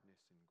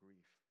sadness and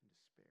grief and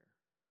despair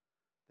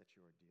that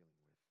you are dealing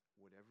with,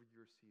 whatever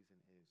your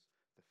season is,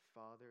 the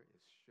Father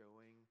is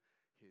showing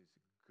his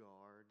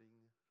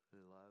guarding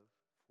love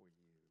for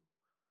you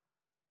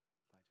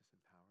by just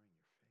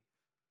empowering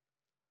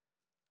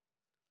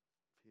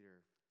your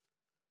faith.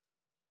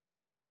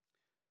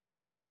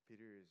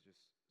 Peter is just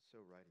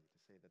so righty to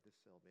say that this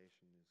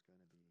salvation is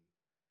going to be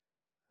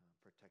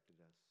protected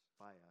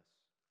by our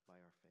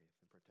faith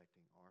and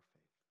protecting our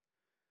faith.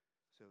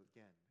 So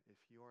again,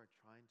 if you are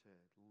trying to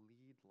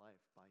lead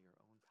life by your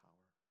own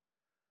power,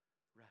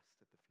 rest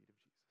at the feet of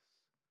Jesus.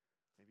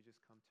 Maybe just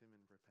come to him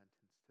in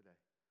repentance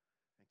today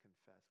and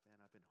confess,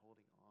 man, I've been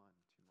holding on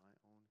to my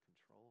own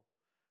control.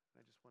 And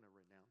I just want to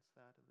renounce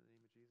that in the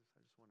name of Jesus.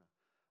 I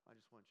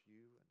just want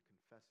you and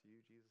confess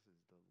you, Jesus,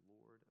 is the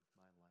Lord of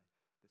my life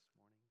this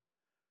morning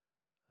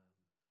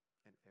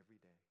and every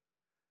day.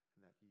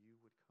 And that you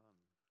would come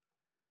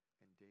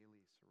and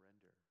daily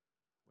surrender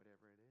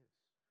whatever it is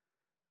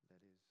that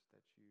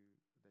you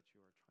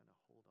are trying to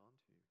hold on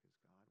to, because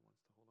God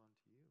wants to hold on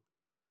to you.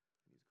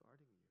 And he's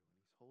guarding you, and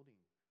he's holding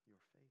your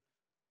faith.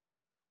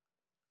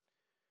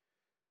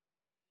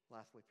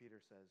 Lastly, Peter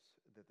says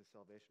that the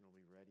salvation will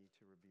be ready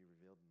to be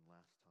revealed in the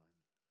last time.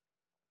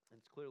 And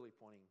it's clearly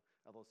pointing,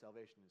 although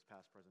salvation is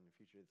past, present, and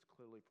future, it's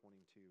clearly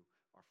pointing to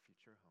our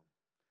future home.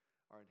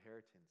 Our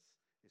inheritance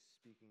is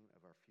speaking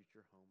of our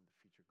future home, the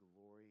future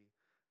glory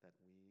that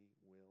we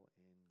will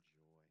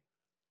enjoy.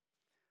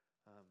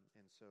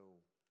 And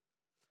so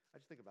I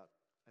think about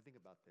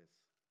this.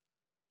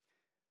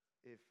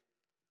 If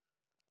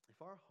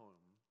our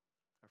home,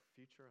 our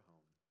future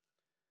home,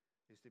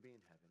 is to be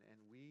in heaven, and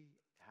we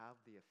have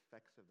the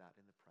effects of that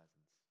in the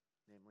presence,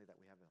 namely that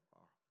we have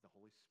the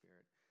Holy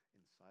Spirit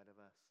inside of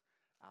us,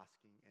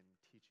 asking and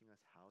teaching us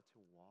how to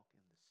walk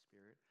in the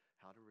Spirit,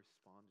 how to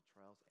respond to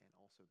trials, and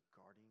also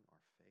guarding our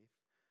faith.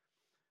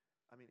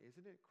 I mean,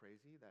 isn't it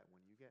crazy that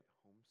when you get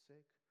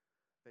homesick,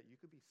 that you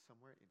could be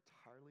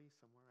entirely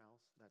somewhere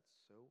else that's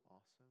so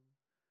awesome,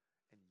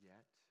 and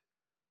yet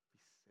be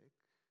sick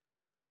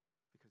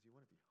because you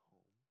want to be home?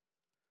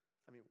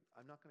 I mean,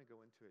 I'm not going to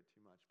go into it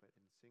too much, but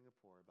in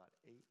Singapore about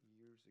 8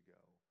 years ago,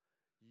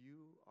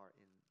 you are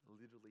in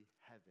literally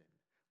heaven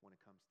when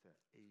it comes to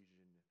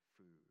Asian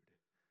food.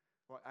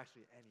 Well,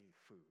 actually any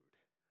food.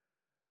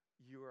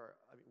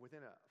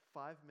 Within a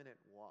 5-minute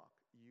walk,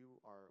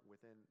 you are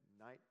within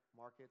night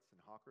markets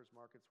and hawkers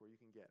markets where you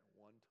can get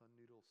wonton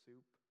noodle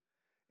soup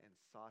and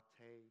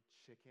sauté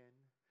chicken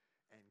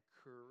and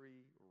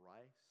curry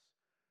rice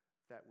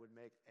that would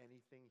make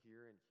anything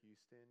here in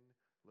Houston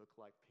look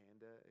like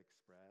Panda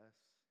Express.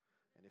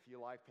 And if you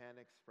like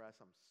Panda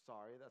Express, I'm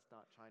sorry, that's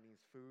not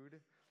Chinese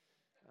food.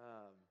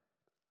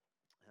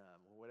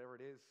 Whatever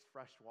it is,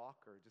 Fresh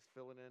Walk or just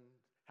fill it in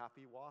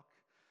Happy Walk.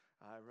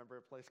 I remember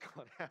a place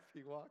called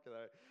Happy Walk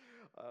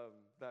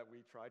that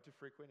we tried to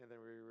frequent, and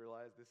then we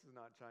realized this is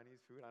not Chinese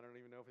food. I don't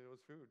even know if it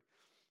was food.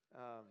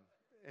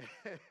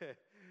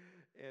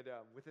 And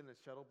within the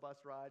shuttle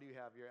bus ride, you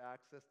have your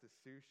access to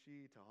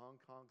sushi, to Hong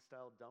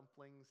Kong-style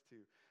dumplings,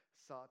 to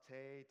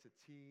sauté, to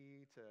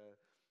tea, to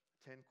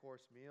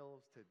 10-course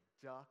meals, to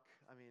duck.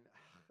 I mean,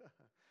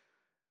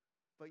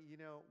 but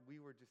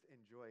we were just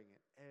enjoying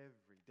it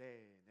every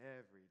day and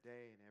every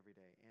day and every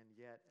day. And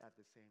yet, at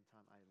the same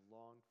time, I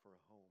longed for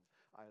a home.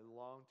 I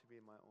longed to be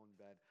in my own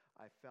bed.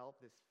 I felt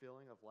this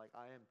feeling of like,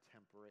 I am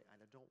temporary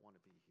and I don't want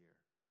to be here.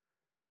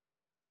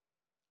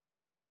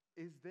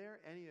 Are there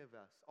any of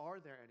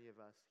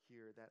us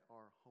here that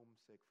are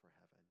homesick for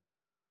heaven?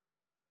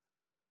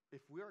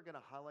 If we are going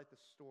to highlight the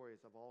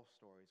stories of all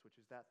stories, which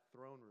is that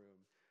throne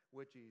room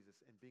with Jesus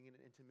and being in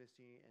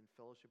intimacy and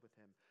fellowship with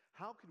him,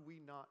 how could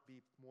we not be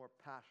more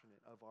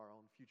passionate of our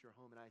own future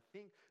home? And I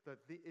think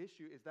that the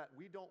issue is that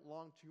we don't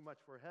long too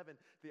much for heaven.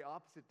 The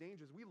opposite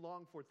danger is we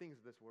long for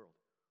things of this world.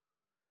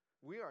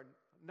 We are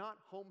not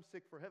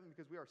homesick for heaven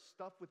because we are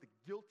stuffed with the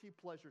guilty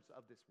pleasures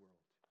of this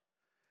world.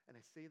 And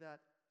I say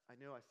that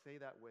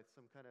with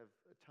some kind of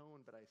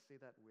tone, but I say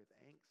that with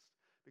angst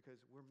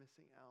because we're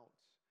missing out.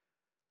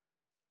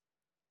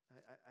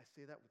 I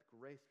say that with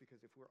grace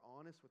because if we're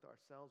honest with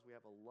ourselves, we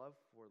have a love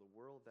for the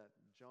world that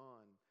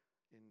John,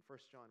 in 1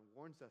 John,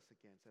 warns us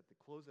against. At the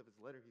close of his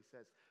letter, he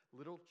says,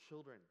 little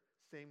children,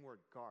 same word,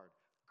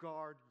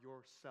 guard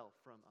yourself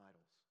from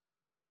idols.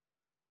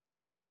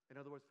 In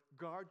other words,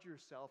 guard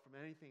yourself from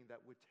anything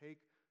that would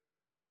take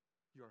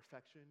your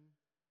affection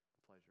and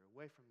pleasure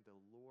away from the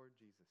Lord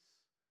Jesus,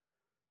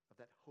 of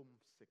that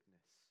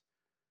homesickness,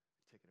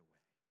 and take it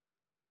away.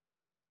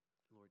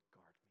 Lord,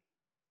 guard me.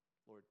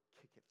 Lord,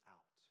 kick it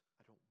out.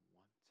 I don't want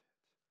it.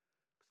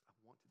 Because I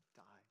want to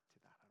die to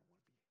that. I don't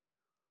want to be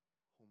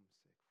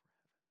homesick for heaven.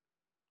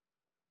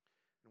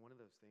 And one of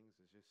those things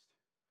is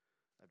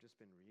I've just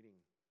been reading.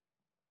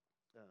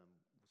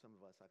 Some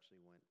of us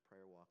actually went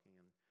prayer walking,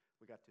 and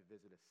we got to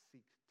visit a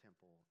Sikh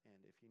temple. And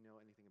if you know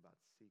anything about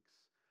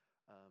Sikhs,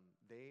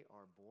 they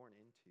are born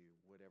into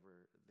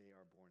whatever they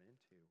are born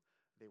into.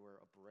 They were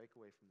a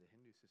breakaway from the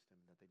Hindu system,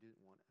 that they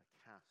didn't want a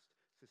caste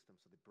system,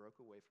 so they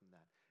broke away from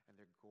that. And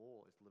their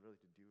goal is literally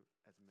to do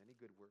as many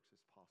good works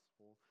as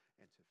possible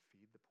and to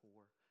feed the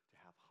poor, to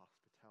have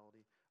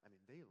hospitality. I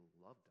mean, they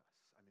loved us.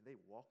 I mean, they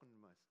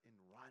welcomed us in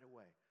right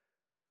away.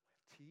 We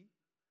have tea.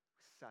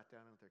 We sat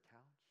down on their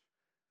couch.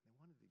 And they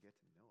wanted to get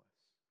to know us.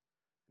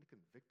 And it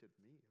convicted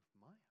me of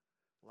my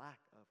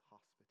lack of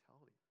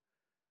hospitality.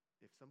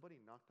 If somebody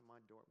knocked on my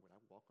door, would I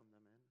welcome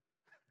them in?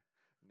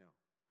 No.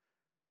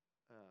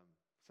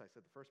 So I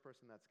said, the first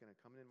person that's going to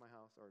come in my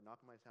house or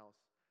knock on my house,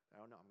 I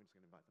don't know, I'm just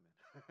going to invite them in.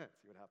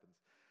 See what happens.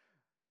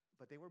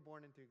 But they were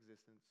born into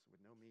existence with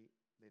no meat.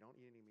 They don't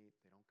eat any meat.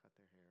 They don't cut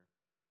their hair.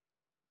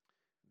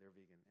 They're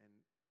vegan.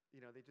 And,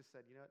 they just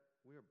said, what?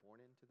 We were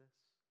born into this.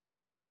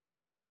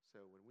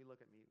 So when we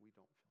look at meat, we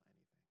don't feel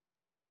anything.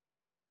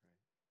 Right?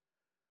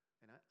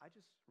 And I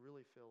just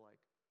really feel like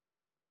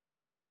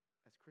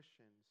as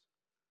Christians,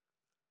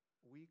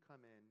 we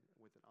come in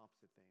with an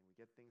opposite thing. We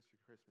get things for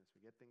Christmas.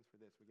 We get things for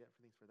this. We get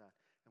things for that.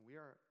 And we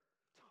are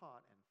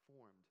taught and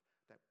formed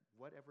that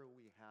whatever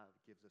we have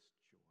gives us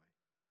joy.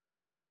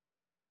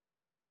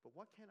 But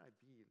what can I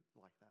be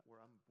like that, where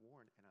I'm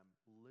born and I'm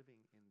living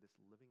in this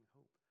living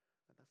hope?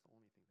 That's the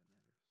only thing that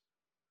matters.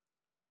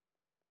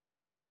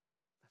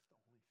 That's the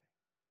only thing.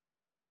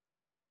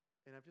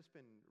 And I've just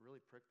been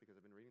really pricked because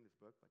I've been reading this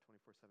book by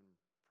 24/7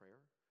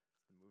 Prayer.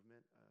 It's the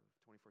movement of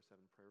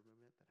 24/7 prayer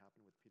movement that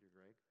happened with Peter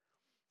Gregg.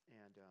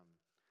 And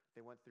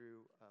they went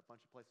through a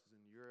bunch of places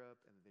in Europe,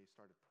 and they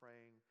started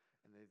praying,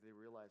 and they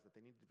realized that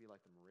they needed to be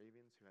like the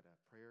Moravians, who had a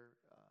prayer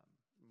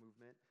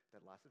movement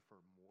that lasted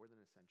for more than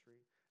a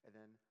century. And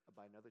then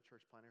by another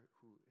church planter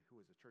who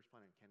was a church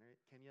planter in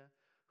Kenya,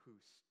 who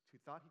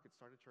thought he could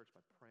start a church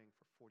by praying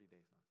for 40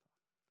 days nonstop.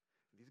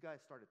 And these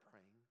guys started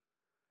praying,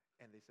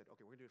 and they said,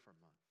 okay, we're going to do it for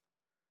a month.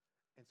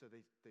 And so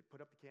they put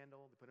up the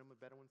candle, they put them a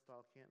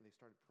Bedouin-style candle, and they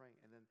started praying.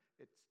 And then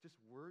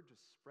word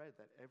just spread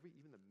that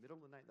even the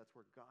middle of the night, that's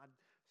where God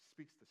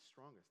speaks the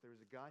strongest. There was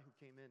a guy who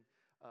came in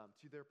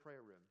to their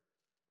prayer room,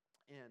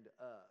 and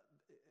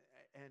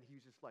he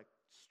was just like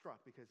struck,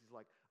 because he's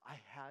like, I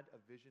had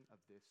a vision of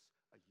this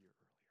a year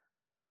earlier,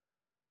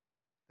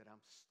 that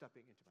I'm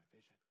stepping into my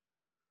vision.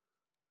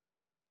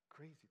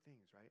 Crazy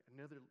things, right?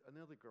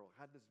 Another girl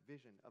had this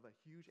vision of a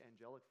huge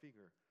angelic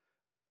figure.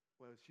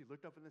 Well, she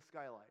looked up in the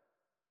skylight,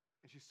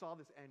 and she saw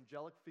this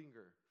angelic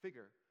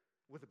figure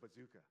with a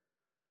bazooka.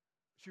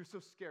 She was so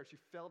scared, she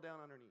fell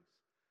down on her knees.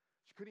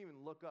 She couldn't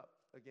even look up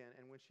again,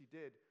 and when she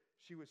did,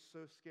 she was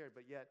so scared,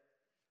 but yet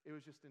it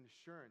was just an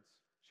assurance.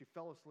 She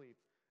fell asleep,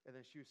 and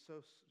then she was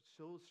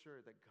so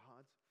sure that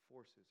God's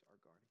forces are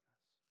guarding us.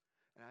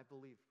 And I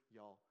believe,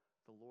 y'all,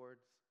 the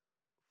Lord's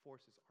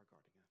forces are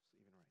guarding us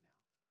even right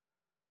now.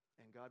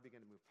 And God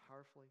began to move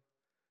powerfully.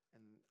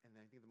 And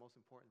I think the most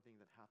important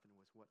thing that happened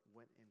was what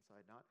went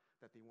inside. Not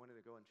that they wanted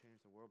to go and change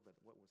the world, but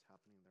what was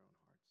happening in their own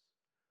hearts.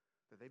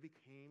 That they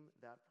became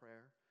that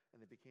prayer,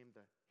 and they became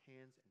the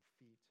hands and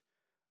feet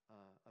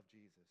of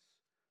Jesus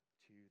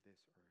to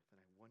this earth. And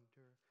I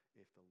wonder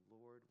if the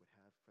Lord would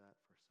have that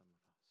for some of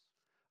us.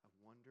 I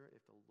wonder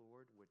if the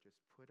Lord would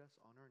just put us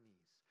on our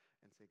knees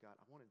and say, God,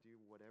 I want to do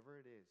whatever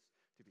it is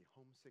to be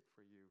homesick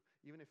for you,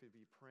 even if it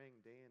be praying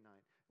day and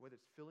night, whether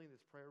it's filling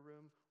this prayer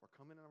room or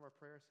coming out of our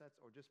prayer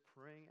sets or just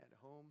praying at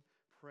home,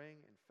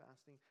 praying and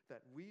fasting,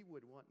 that we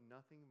would want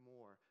nothing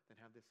more than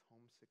have this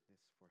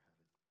homesickness for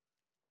heaven.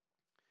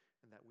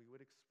 And that we would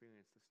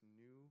experience this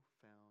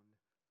newfound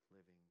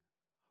living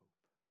hope.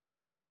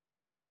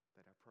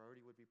 That our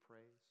priority would be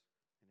praise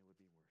and it would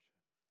be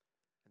worship.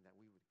 And that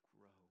we would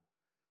grow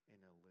in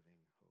a living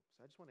hope.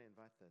 So I just want to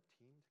invite the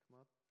team to come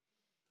up,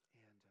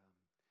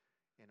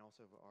 and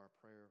also our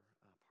prayer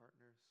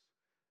partners.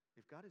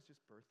 If God is just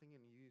birthing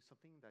in you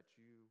something that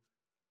you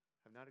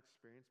have not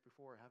experienced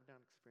before or have not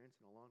experienced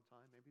in a long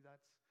time, maybe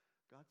that's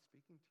God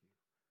speaking to you.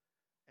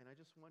 And I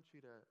just want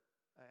you to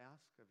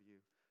ask of you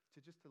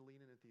to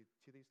lean into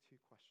these two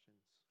questions.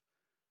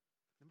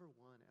 Number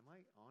one, am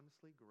I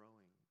honestly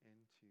growing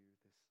into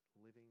this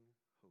living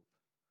hope?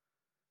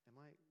 Am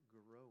I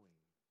growing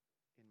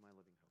in my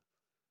living hope?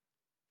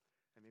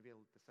 And maybe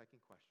the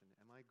second question,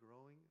 am I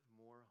growing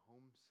more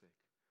homesick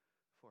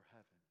for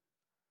heaven?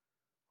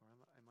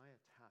 Or am I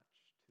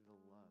attached to the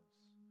loves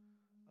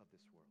of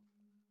this world?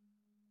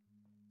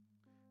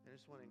 And I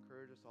just want to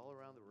encourage us all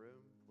around the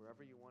room,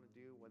 wherever you want to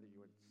do, whether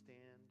you want to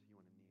stand, you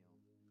want to kneel,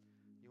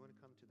 you want to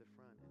come to the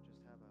front and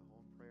just have a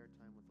home prayer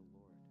time with the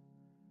Lord.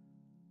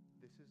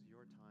 This is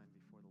your time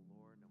before the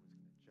Lord. Nobody's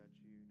going to judge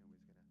you.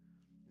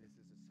 This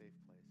is a safe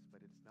place,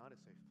 but it's not a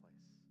safe place.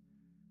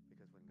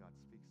 because when God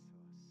speaks to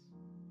us,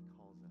 he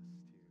calls us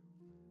to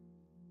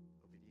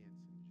obedience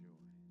and joy.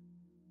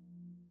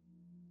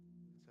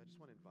 And so I just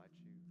want to invite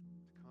you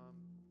to come,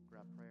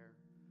 grab prayer,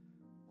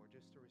 or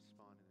just to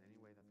respond in any